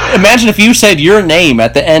 Imagine if you said your name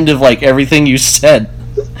at the end of everything you said.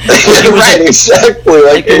 Right, exactly.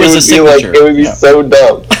 It was a signature. It would be so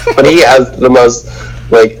dumb. But he has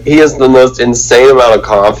the most insane amount of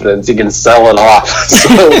confidence. He can sell it off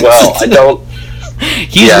so well.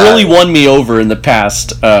 He's really won me over in the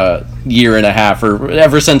past year and a half, or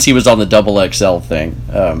ever since he was on the XXL thing.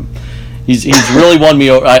 He's really won me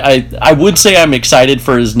over. I would say I'm excited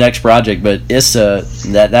for his next project, but Issa,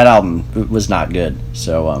 that album was not good.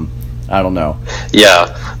 So I don't know. Yeah,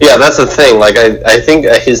 that's the thing. Like, I think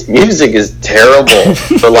his music is terrible,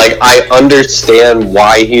 but like I understand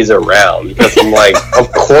why he's around, because I'm like,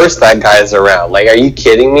 of course that guy's around. Like, are you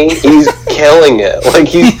kidding me? He's killing it. Like,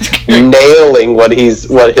 he's nailing what his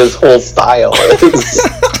whole style is.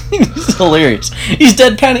 It's hilarious. He's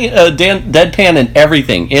deadpan in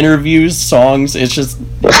everything. Interviews, songs. It's just,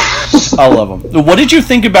 I love him. What did you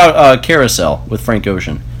think about Carousel with Frank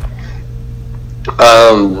Ocean?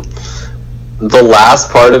 The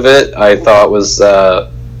last part of it I thought was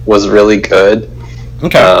really good.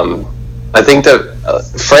 Okay. I think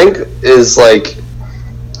that Frank is like,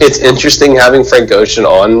 it's interesting having Frank Ocean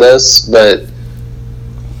on this, but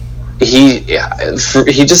he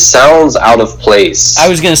just sounds out of place. I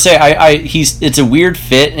was gonna say it's a weird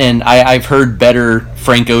fit, and I've heard better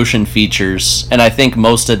Frank Ocean features, and I think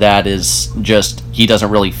most of that is just he doesn't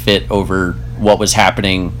really fit over what was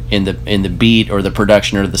happening in the beat or the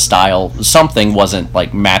production or the style. Something wasn't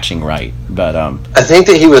like matching right. But I think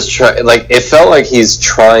that he was it felt like he's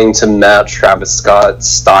trying to match Travis Scott's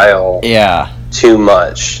style. Yeah. Too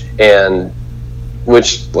much, and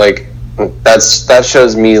which like that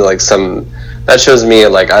shows me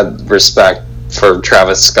I respect for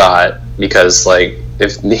Travis Scott, because like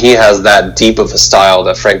if he has that deep of a style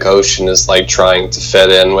that Frank Ocean is like trying to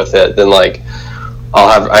fit in with it, then like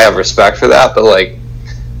I have respect for that. But like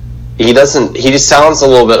he just sounds a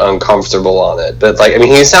little bit uncomfortable on it. But like, I mean,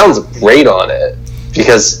 he sounds great on it,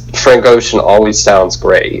 because Frank Ocean always sounds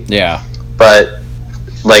great. Yeah. But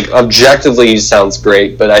like objectively he sounds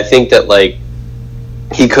great, but I think that like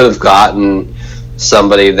he could have gotten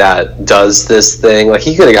somebody that does this thing. Like,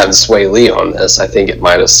 he could have gotten Sway Lee on this. I think it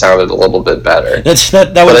might have sounded a little bit better.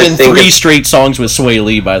 That would have been 3 straight songs with Sway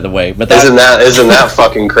Lee, by the way. But isn't that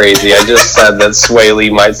fucking crazy? I just said that Sway Lee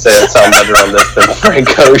might say it sound better on this than Frank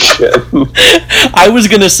Ocean. I was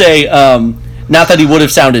gonna say, not that he would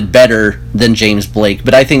have sounded better than James Blake,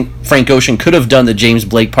 but I think Frank Ocean could have done the James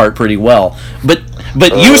Blake part pretty well. But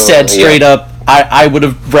you said straight up, I would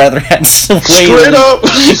have rather had Sway straight up.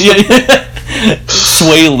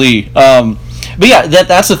 Sway Lee. But yeah,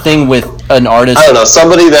 that's the thing with an artist. I don't know,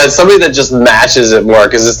 somebody that just matches it more,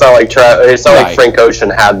 because it's not like like Frank Ocean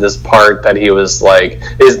had this part that he was like,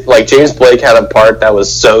 James Blake had a part that was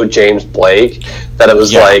so James Blake that it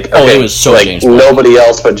was like, okay, it was so like James Blake. Nobody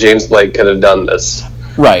else but James Blake could have done this.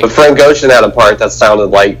 Right. But Frank Ocean had a part that sounded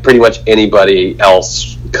like pretty much anybody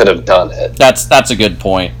else could have done it. That's a good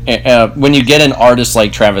point. When you get an artist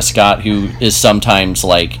like Travis Scott, who is sometimes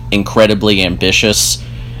like incredibly ambitious,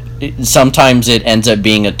 sometimes it ends up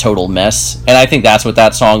being a total mess, and I think that's what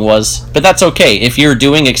that song was. But that's okay. If you're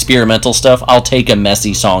doing experimental stuff, I'll take a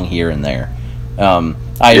messy song here and there.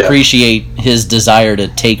 I appreciate his desire to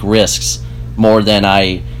take risks more than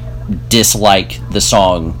I dislike the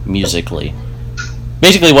song musically.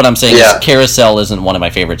 Basically, what I'm saying is Carousel isn't one of my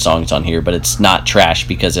favorite songs on here, but it's not trash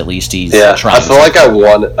because at least he's trying. I feel like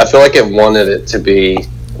it wanted it to be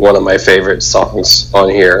one of my favorite songs on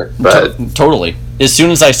here, but totally. As soon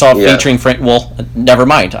as I saw featuring Frank, well, never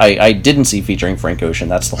mind. I didn't see featuring Frank Ocean.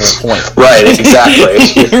 That's the whole point. Right,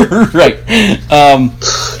 exactly. Right.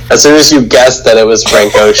 As soon as you guessed that it was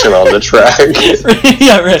Frank Ocean on the track.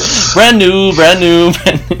 Yeah, right. Brand new.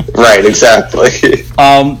 Right, exactly.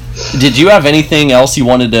 Did you have anything else you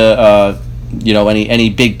wanted to, any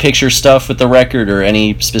big picture stuff with the record, or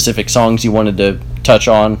any specific songs you wanted to touch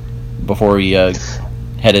on before we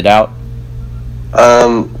headed out?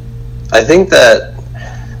 I think that,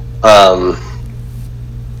 I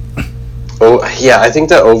think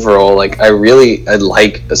that overall, like,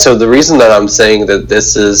 so the reason that I'm saying that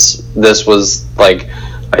this was, like,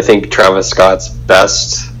 I think Travis Scott's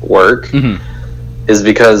best work is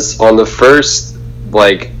because on the first,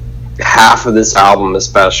 like, half of this album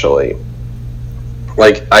especially,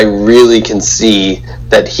 like, I really can see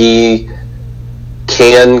that he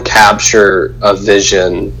can capture a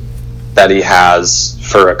vision that he has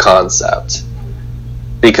for a concept,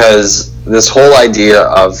 because this whole idea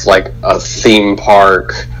of like a theme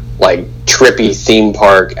park, like trippy theme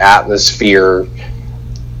park atmosphere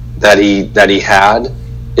that he had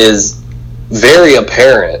is very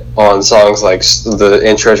apparent on songs like the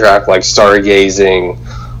intro track, like Stargazing,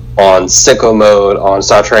 on Sicko Mode, on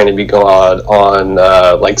Stop Trying to Be God, on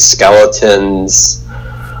like Skeletons.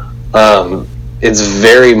 It's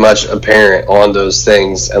very much apparent on those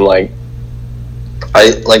things, and like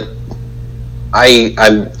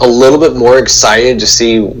I'm a little bit more excited to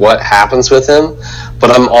see what happens with him,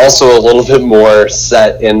 but I'm also a little bit more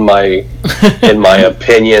set in my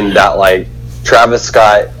opinion that like Travis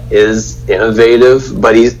Scott is innovative,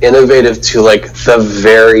 but he's innovative to like the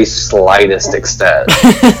very slightest extent.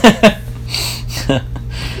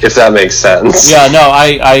 If that makes sense. Yeah, no,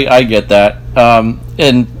 I get that.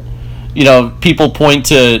 And you know, people point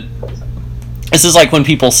to, this is like when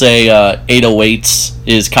people say 808s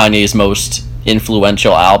is Kanye's most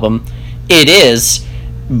influential album. It is,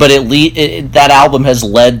 but that album has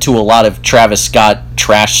led to a lot of Travis Scott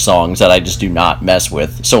trash songs that I just do not mess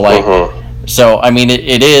with. So like, so I mean,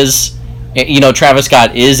 it is, you know, Travis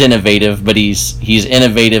Scott is innovative, but he's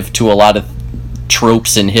innovative to a lot of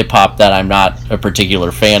tropes in hip hop that I'm not a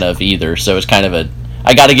particular fan of either. So it's kind of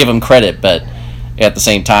I got to give him credit, but at the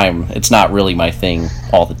same time, it's not really my thing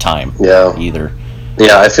all the time. Yeah. Either.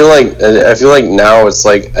 Yeah, I feel like now it's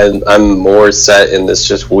like I'm more set in this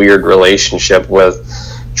just weird relationship with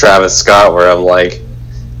Travis Scott, where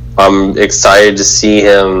I'm excited to see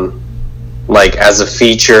him like as a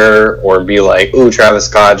feature, or be like, ooh, Travis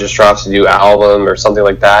Scott just dropped a new album or something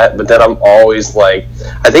like that. But then I'm always like,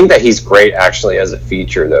 I think that he's great actually as a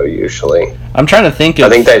feature though, usually. I'm trying to think of, I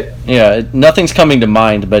think that, yeah, nothing's coming to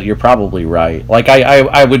mind, but you're probably right. Like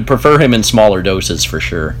I would prefer him in smaller doses for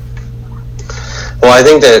sure. well, I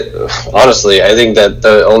think that honestly, I think that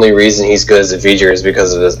the only reason he's good as a feature is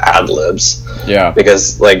because of his ad libs. Yeah.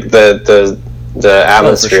 Because like the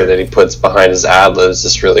atmosphere that he puts behind his ad libs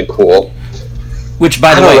is really cool. Which,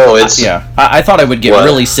 by the way, I thought I would get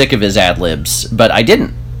really sick of his ad libs, but I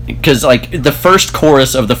didn't. Because, like, the first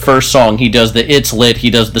chorus of the first song, he does the "It's Lit," he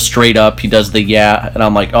does the "Straight Up," he does the "Yeah," and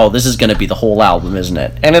I'm like, oh, this is going to be the whole album, isn't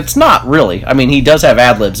it? And it's not really. I mean, he does have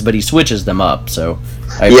ad libs, but he switches them up. So,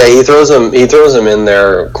 he throws them in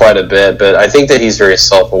there quite a bit, but I think that he's very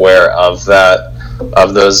self-aware of that,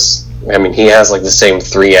 of those. I mean, he has like the same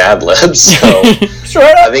 3 ad libs, so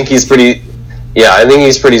I think he's pretty. Yeah, I think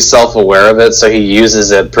he's pretty self-aware of it, so he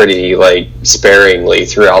uses it pretty like sparingly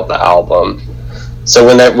throughout the album. So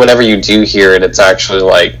whenever you do hear it, it's actually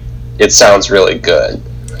like it sounds really good.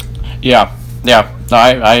 Yeah,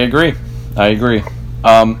 I agree.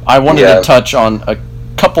 I wanted to touch on a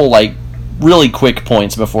couple like really quick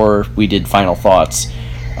points before we did final thoughts.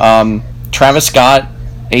 Travis Scott,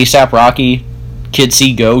 A$AP Rocky, Kids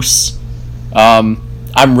See Ghosts. I'm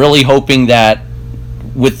really hoping that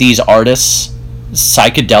with these artists,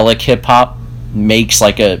 psychedelic hip hop makes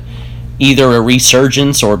like either a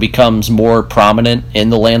resurgence or becomes more prominent in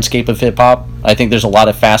the landscape of hip hop. I think there's a lot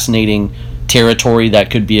of fascinating territory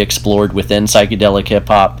that could be explored within psychedelic hip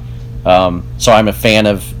hop. So I'm a fan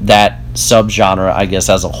of that subgenre, I guess,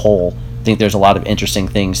 as a whole. I think there's a lot of interesting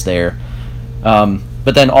things there.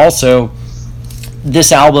 But then also,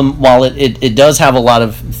 this album, while it does have a lot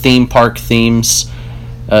of theme park themes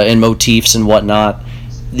and motifs and whatnot,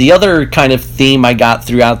 the other kind of theme I got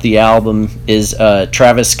throughout the album is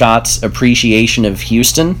Travis Scott's appreciation of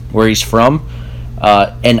Houston, where he's from.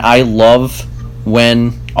 And I love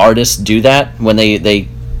when artists do that, when they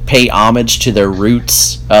pay homage to their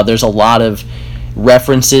roots. There's a lot of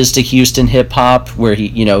references to Houston hip-hop, where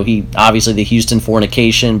he obviously the Houston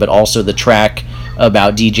Fornication, but also the track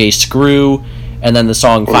about DJ Screw, and then the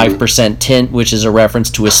song 5% Tint, which is a reference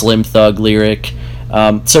to a Slim Thug lyric.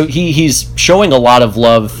 So he's showing a lot of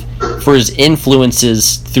love for his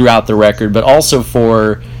influences throughout the record, but also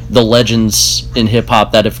for the legends in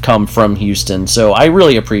hip-hop that have come from Houston. So I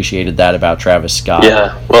really appreciated that about Travis Scott.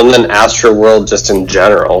 Yeah, well, and then Astroworld just in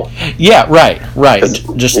general. Yeah, right.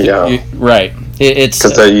 Just, right. It's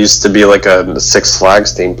because there used to be like a Six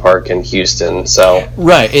Flags theme park in Houston, so...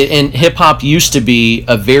 Right, and hip-hop used to be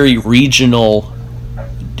a very regional,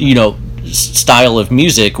 style of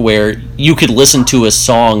music where you could listen to a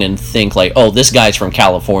song and think like, oh, this guy's from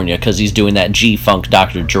California because he's doing that G-Funk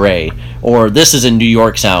Dr. Dre, or this is a New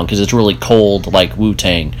York sound because it's really cold like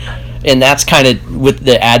Wu-Tang. And that's kind of with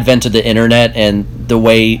the advent of the internet and the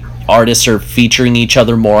way artists are featuring each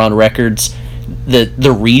other more on records,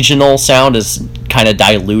 the regional sound is kind of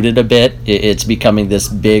diluted a bit. It's becoming this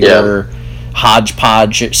bigger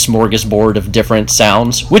hodgepodge smorgasbord of different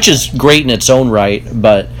sounds, which is great in its own right,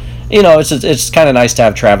 but it's kind of nice to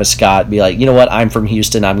have Travis Scott be like, you know what, I'm from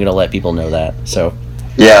Houston, I'm going to let people know that. So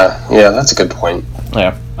yeah, that's a good point.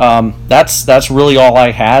 Yeah. That's really all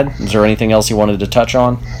I had. Is there anything else you wanted to touch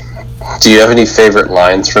on? Do you have any favorite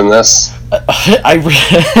lines from this?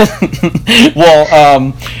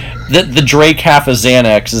 The Drake half a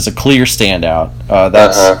Xanax is a clear standout.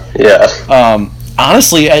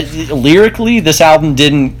 Honestly, lyrically, this album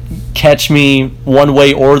didn't catch me one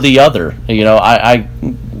way or the other. I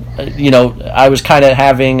was kind of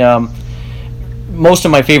having most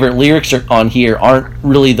of my favorite lyrics on here aren't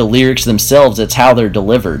really the lyrics themselves, it's how they're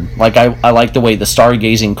delivered. Like, I like the way the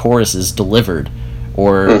Stargazing chorus is delivered,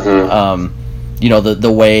 or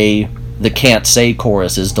the way the Can't Say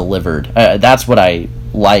chorus is delivered. That's what I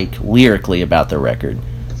like lyrically about the record.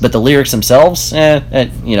 But the lyrics themselves,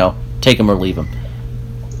 take them or leave them.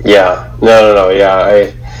 Yeah, no,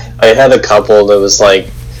 yeah. I had a couple that was like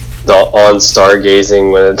on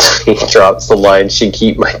Stargazing when he drops the line, "She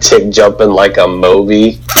keep my dick jumping like a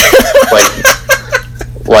Moby,"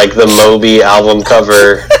 like the Moby album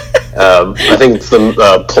cover. I think it's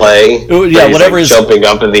the play. Yeah, whatever like is jumping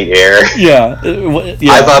up in the air. Yeah.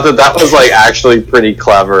 I thought that was like actually pretty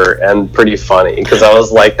clever and pretty funny, because I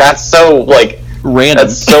was like, that's so like random.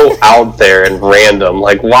 That's so out there and random.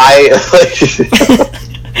 Like, why?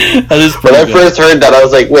 That is when I first heard that, I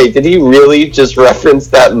was like, wait, did he really just reference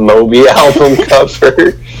that Moby album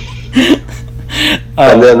cover?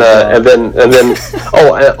 And then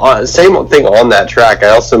same thing on that track.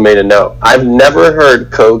 I also made a note. I've never heard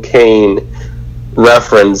cocaine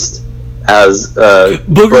referenced as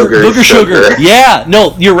booger sugar. Yeah,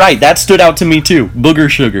 no, you're right. That stood out to me too. Booger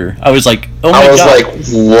sugar. I was like, oh my god. I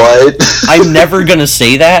was like, what? I'm never gonna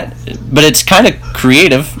say that, but it's kind of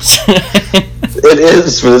creative. It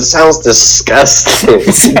is, but it sounds disgusting.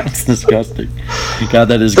 It sounds disgusting. God,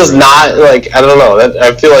 that is. Does not, like, I don't know.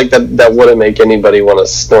 I feel like that wouldn't make anybody want to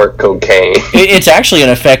snort cocaine. It's actually an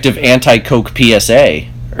effective anti-coke PSA.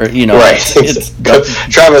 Or, right.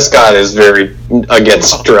 Travis Scott is very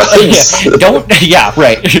against drugs.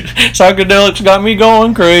 Right. Psychedelics got me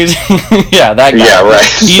going crazy. Yeah, that guy. Yeah, right.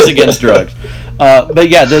 He's against drugs. But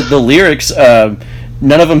yeah, the lyrics,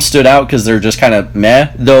 none of them stood out because they're just kind of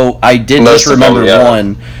meh. Though I did just remember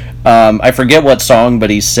one. I forget what song, but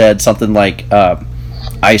he said something like,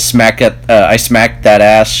 I smacked that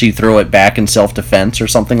ass, she threw it back in self-defense, or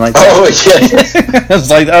something like that. Oh yeah. It's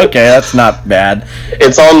like, okay, that's not bad.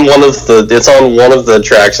 It's on one of the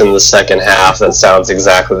tracks in the second half that sounds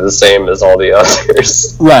exactly the same as all the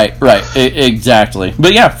others. Right, exactly.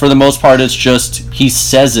 But yeah, for the most part, it's just he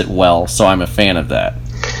says it well, so I'm a fan of that.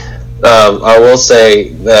 I will say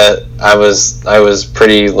that I was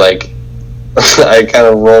pretty like. I kind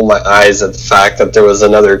of rolled my eyes at the fact that there was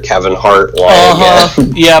another Kevin Hart line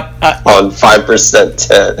again. Yep. On 5%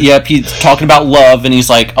 10. Yep, he's talking about love, and he's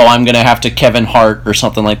like, oh, I'm going to have to Kevin Hart, or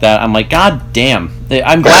something like that. I'm like, God damn.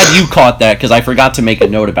 I'm glad you caught that, because I forgot to make a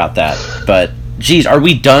note about that. But, geez, are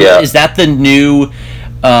we done? Yeah. Is that the new...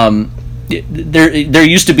 There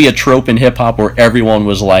used to be a trope in hip-hop where everyone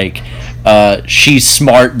was like, she's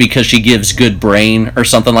smart because she gives good brain, or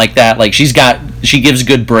something like that. Like, she gives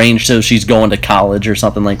good brain, so she's going to college, or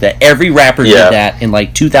something like that. Every rapper did that in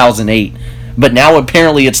like 2008, but now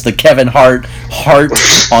apparently it's the Kevin Hart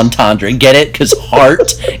entendre. Get it? Because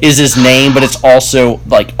Hart is his name, but it's also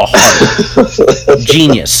like a heart.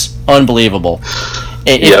 Genius. Unbelievable.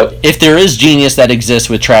 If there is genius that exists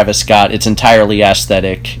with Travis Scott, it's entirely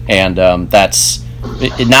aesthetic, and that's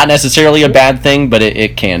not necessarily a bad thing, but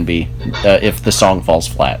it can be if the song falls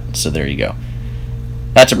flat. So there you go.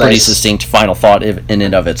 That's a pretty succinct final thought in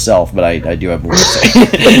and of itself, but I do have more to say.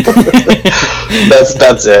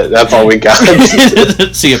 That's it. That's all we got.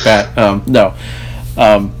 See you, Pat. No.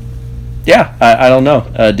 Yeah, I don't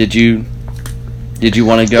know. Did you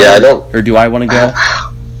want to go? Yeah, I don't. Or do I want to go?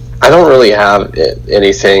 I don't really have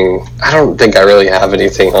anything. I don't think I really have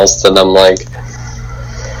anything else that I'm like,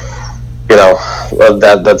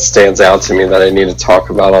 that stands out to me that I need to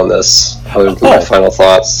talk about on this. Other than my final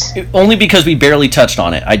thoughts. Only because we barely touched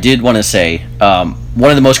on it. I did want to say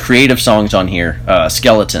one of the most creative songs on here,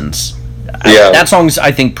 Skeletons. Yeah. That song's,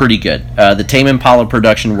 I think, pretty good. The Tame Impala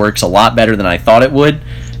production works a lot better than I thought it would.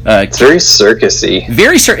 It's very circusy.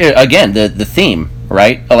 Again, the theme.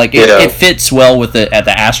 Right, like it fits well with at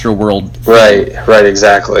the Astro World. Right,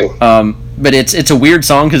 exactly. But it's a weird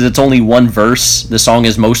song because it's only one verse. The song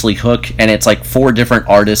is mostly hook, and it's like 4 different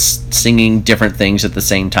artists singing different things at the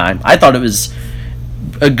same time. I thought it was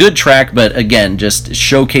a good track, but again, just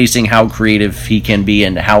showcasing how creative he can be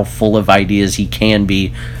and how full of ideas he can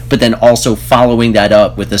be. But then also following that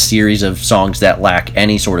up with a series of songs that lack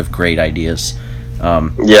any sort of great ideas.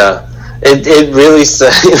 It really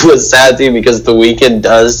it was sad too, because The Weeknd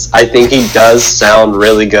I think he does sound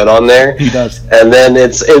really good on there. He does. And then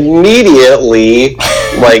it's immediately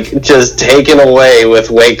like just taken away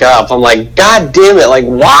with Wake Up. I'm like, God damn it, like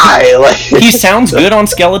why? Like he sounds good on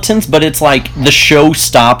Skeletons, but it's like the show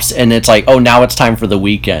stops and it's like, oh, now it's time for The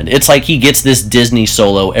Weeknd. It's like he gets this Disney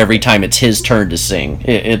solo every time it's his turn to sing.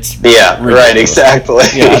 It's ridiculous. Right, exactly.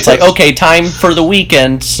 Yeah, it's like, okay, time for The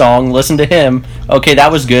Weeknd song, listen to him. Okay,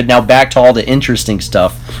 that was good. Now back to all the interesting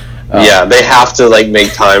stuff. Yeah, they have to like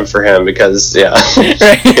make time for him because because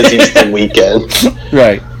he's the weekend.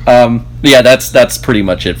 Right. Yeah, that's pretty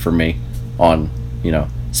much it for me on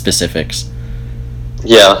specifics.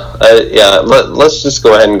 Yeah, let's just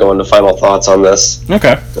go ahead and go into final thoughts on this.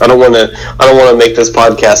 Okay. I don't want to make this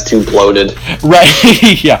podcast too bloated.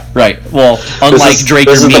 Right. Yeah. Right. Well, unlike Drake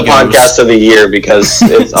or Migos, this is the podcast of the year because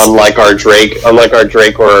it's unlike our Drake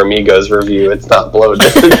or our Migos review. It's not bloated.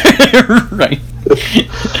 Right.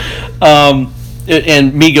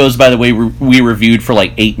 And Migos, by the way, we reviewed for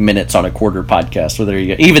like 8 minutes on a quarter podcast. So there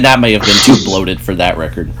you go. Even that may have been too bloated for that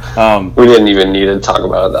record. We didn't even need to talk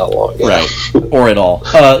about it that long. Right. Or at all.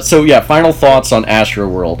 So yeah, final thoughts on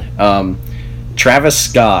Astroworld. Travis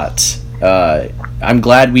Scott. I'm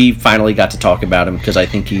glad we finally got to talk about him because I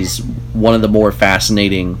think he's one of the more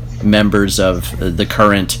fascinating members of the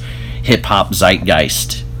current hip-hop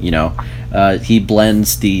zeitgeist, he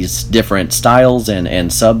blends these different styles and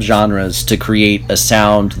subgenres to create a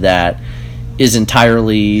sound that is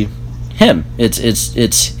entirely him. It's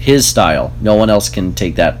his style. No one else can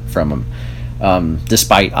take that from him,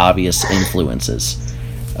 despite obvious influences.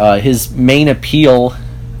 His main appeal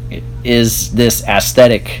is this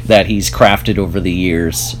aesthetic that he's crafted over the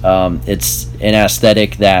years. It's an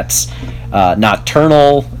aesthetic that's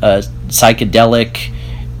nocturnal, psychedelic,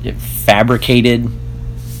 fabricated,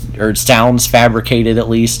 or sounds fabricated at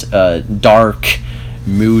least, dark,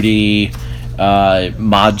 moody,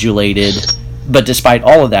 modulated, but despite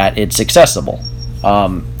all of that, it's accessible.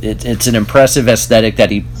 It's an impressive aesthetic that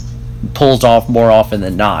he pulls off more often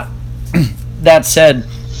than not. That said,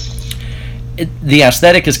 the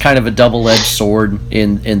aesthetic is kind of a double-edged sword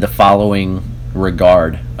in the following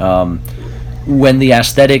regard. When the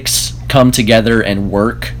aesthetics come together and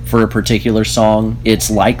work for a particular song,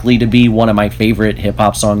 it's likely to be one of my favorite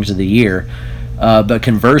hip-hop songs of the year. But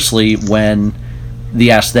conversely, when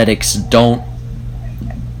the aesthetics don't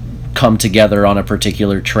come together on a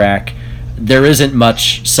particular track, there isn't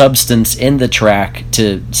much substance in the track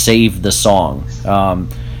to save the song.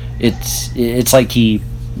 It's like he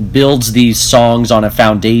builds these songs on a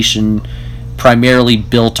foundation primarily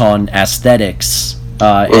built on aesthetics,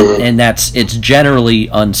 and it's generally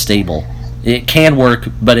unstable. It can work,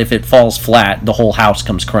 but if it falls flat, the whole house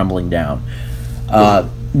comes crumbling down.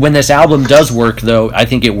 When this album does work, though, I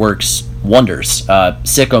think it works wonders.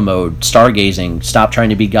 Sicko Mode, Stargazing, Stop Trying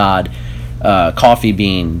to Be God, Coffee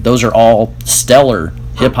Bean, those are all stellar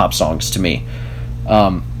hip-hop songs to me.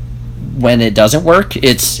 When it doesn't work,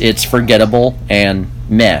 it's forgettable and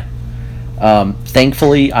meh.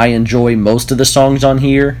 Thankfully, I enjoy most of the songs on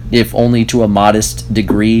here, if only to a modest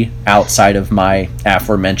degree outside of my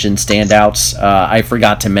aforementioned standouts. I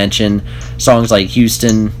forgot to mention songs like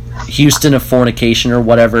Houston of Fornication or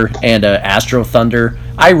whatever, and Astro Thunder.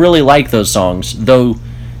 I really like those songs, though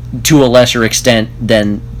to a lesser extent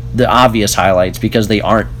than the obvious highlights, because they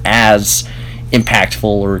aren't as impactful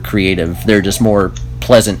or creative. They're just more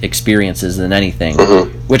pleasant experiences than anything,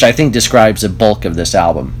 which I think describes a bulk of this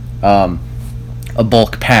album. A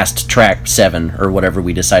bulk past track 7 or whatever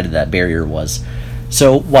we decided that barrier was.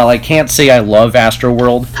 So while I can't say I love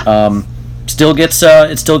Astroworld, it still gets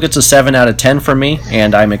a 7 out of 10 from me,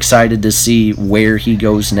 and I'm excited to see where he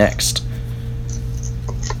goes next.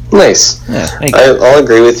 Nice. Yeah, thank you. I'll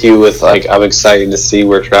agree with you with I'm excited to see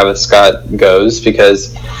where Travis Scott goes,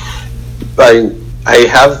 because I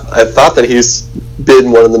thought that he's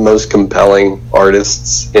been one of the most compelling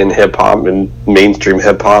artists in hip hop and mainstream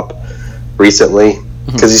hip hop recently,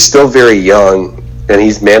 because he's still very young and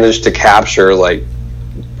he's managed to capture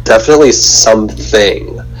definitely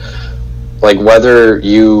something. Whether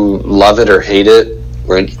you love it or hate it,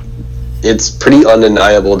 it's pretty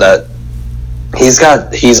undeniable that he's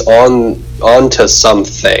on to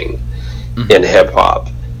something in hip hop,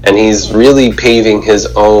 and he's really paving his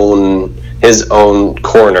own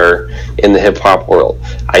corner in the hip hop world.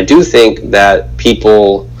 I do think that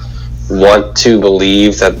people want to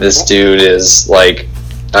believe that this dude is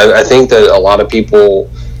I think that a lot of people,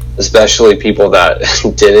 especially people that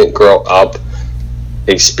didn't grow up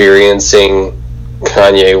experiencing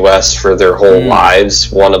Kanye West for their whole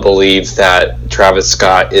lives, want to believe that Travis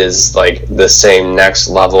Scott is the same next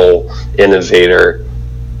level innovator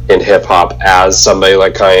in hip hop as somebody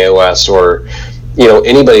like Kanye West or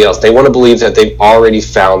anybody else. They want to believe that they've already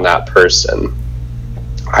found that person.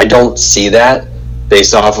 I don't see that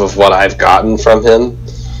based off of what I've gotten from him.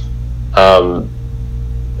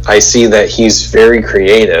 I see that he's very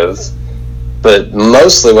creative, but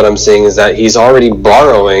mostly what I'm seeing is that he's already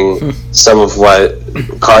borrowing some of what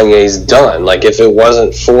Kanye's done. Like, if it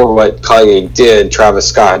wasn't for what Kanye did, Travis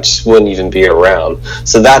Scott just wouldn't even be around.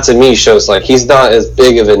 So that to me shows like he's not as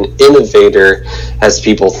big of an innovator as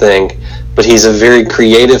people think, but he's a very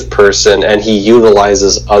creative person, and he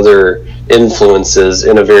utilizes other influences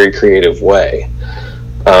in a very creative way.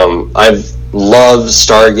 I love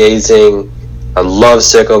Stargazing. I love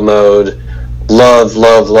Sicko Mode.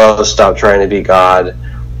 Love Stop Trying to Be God.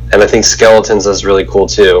 And I think Skeletons is really cool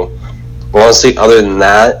too. Honestly, other than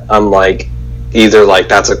that, I'm like, either like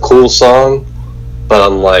that's a cool song, but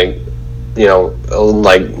I'm like, you know,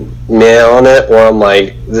 like meh on it, or I'm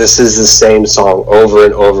like, this is the same song over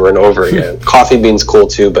and over and over again. Coffee Bean's cool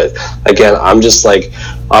too, but again, I'm just like,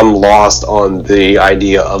 I'm lost on the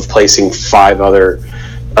idea of placing 5 other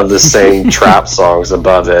of the same trap songs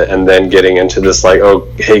above it, and then getting into this like, oh,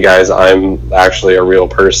 hey guys, I'm actually a real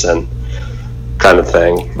person kind of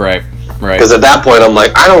thing. Right. Because at that point, I'm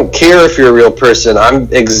like, I don't care if you're a real person. I'm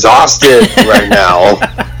exhausted right now.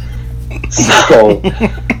 So,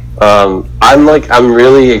 I'm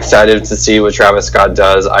really excited to see what Travis Scott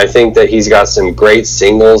does. I think that he's got some great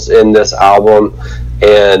singles in this album,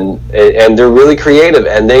 and they're really creative,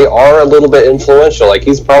 and they are a little bit influential. Like,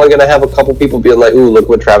 he's probably going to have a couple people being like, ooh, look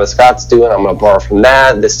what Travis Scott's doing. I'm going to borrow from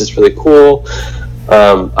that. This is really cool.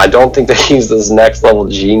 I don't think that he's this next level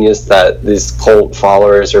genius that these cult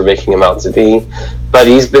followers are making him out to be, but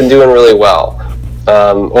he's been doing really well.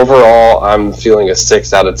 Overall, I'm feeling a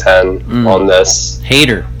 6 out of 10 on this.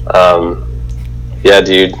 Hater. Yeah,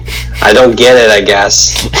 dude. I don't get it, I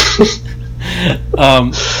guess.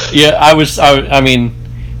 Yeah, I mean,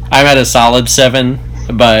 I'm at a solid 7,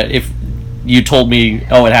 but if you told me,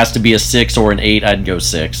 oh, it has to be a 6 or an 8, I'd go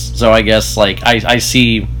 6. So I guess, like, I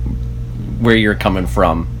see where you're coming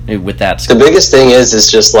from with that. The biggest thing is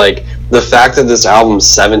just like the fact that this album's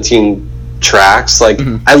 17 tracks. Like,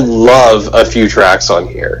 I love a few tracks on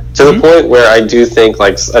here to the point where I do think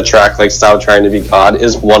like a track like Stop Trying to Be God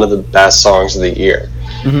is one of the best songs of the year.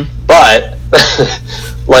 But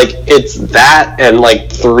like, it's that and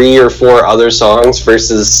like 3 or 4 other songs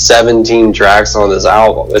versus 17 tracks on this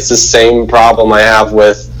album. It's the same problem I have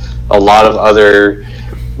with a lot of other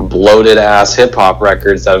bloated ass hip hop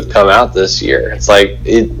records that have come out this year. It's like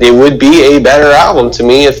it would be a better album to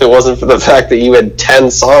me if it wasn't for the fact that you had 10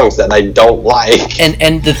 songs that I don't like.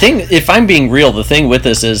 And the thing, if I'm being real, the thing with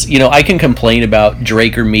this is, you know, I can complain about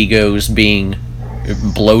Drake or Migos being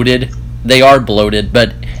bloated. They are bloated,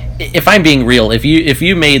 but if I'm being real, if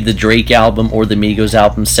you made the Drake album or the Migos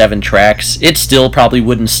album 7 tracks, it still probably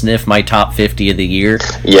wouldn't sniff my top 50 of the year.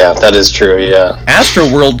 Yeah, that is true. Yeah,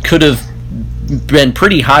 Astroworld could have been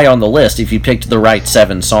pretty high on the list if you picked the right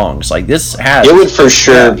 7 songs. Like, this has, it would for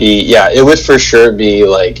sure be, it would for sure be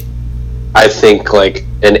like, I think like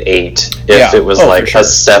an 8 if it was like a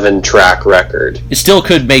 7-track record. It still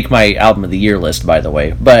could make my album of the year list, by the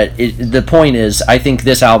way, but the point is, I think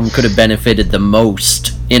this album could have benefited the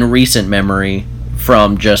most in recent memory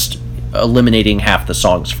from just eliminating half the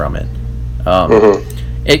songs from it.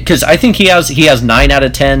 Because I think he has 9 out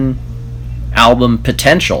of 10 album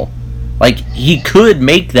potential. Like, he could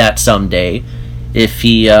make that someday if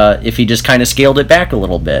he just kind of scaled it back a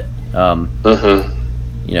little bit.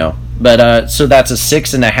 You know, but so that's a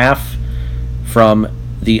 6.5 from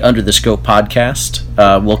the Under the Scope podcast.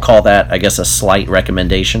 We'll call that, I guess, a slight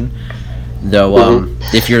recommendation. Though,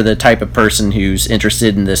 if you're the type of person who's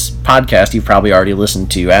interested in this podcast, you've probably already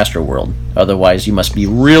listened to Astroworld. Otherwise, you must be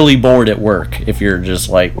really bored at work if you're just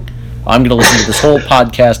like, I'm going to listen to this whole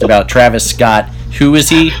podcast about Travis Scott. Who is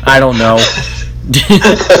he? I don't know.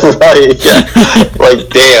 Right, yeah. Like,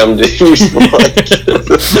 damn, dude.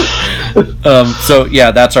 So,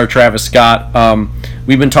 yeah, that's our Travis Scott.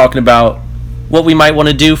 We've been talking about what we might want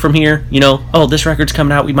to do from here. You know, oh, this record's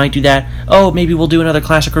coming out, we might do that. Oh, maybe we'll do another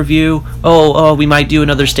classic review. Oh, we might do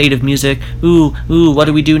another state of music. Ooh, what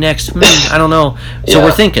do we do next? I don't know. So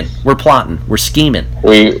we're thinking, we're plotting, we're scheming.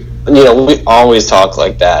 We always talk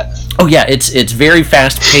like that. Oh yeah, it's very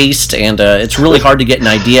fast paced, and it's really hard to get an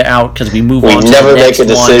idea out because we move on. We never make a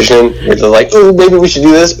decision. We're just like, oh, maybe we should do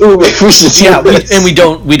this. Oh, maybe we should do this. And we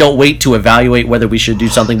don't wait to evaluate whether we should do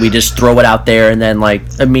something. We just throw it out there and then like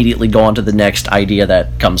immediately go on to the next idea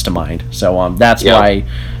that comes to mind. So that's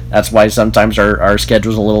why sometimes our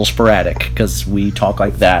schedule's a little sporadic, because we talk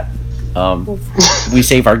like that. We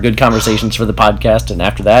save our good conversations for the podcast, and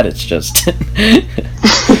after that, it's just.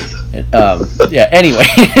 Anyway,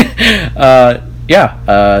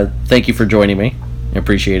 thank you for joining me. I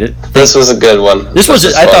appreciate it. This was a good one. This was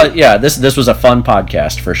a fun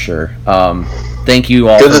podcast for sure. Thank you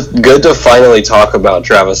all. Good to finally talk about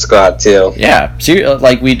Travis Scott too. Yeah,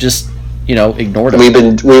 like we just, ignored him.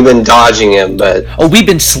 We've been dodging him, but we've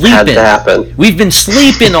been sleeping. Had to happen. We've been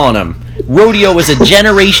sleeping on him. Rodeo is a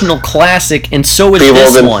generational classic, and so is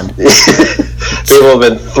this one. People have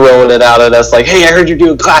been throwing it out at us like, "Hey, I heard you're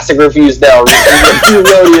doing classic reviews now. Do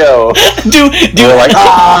Rodeo." We're like,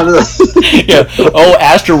 yeah. Oh,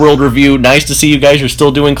 Astroworld review. Nice to see you guys are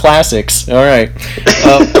still doing classics. All right.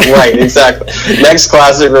 Right, exactly. Next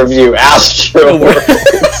classic review, Astroworld.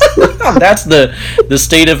 That's the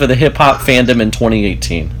state of the hip hop fandom in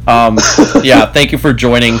 2018. Yeah. Thank you for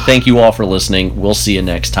joining. Thank you all for listening. We'll see you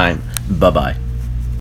next time. Bye-bye.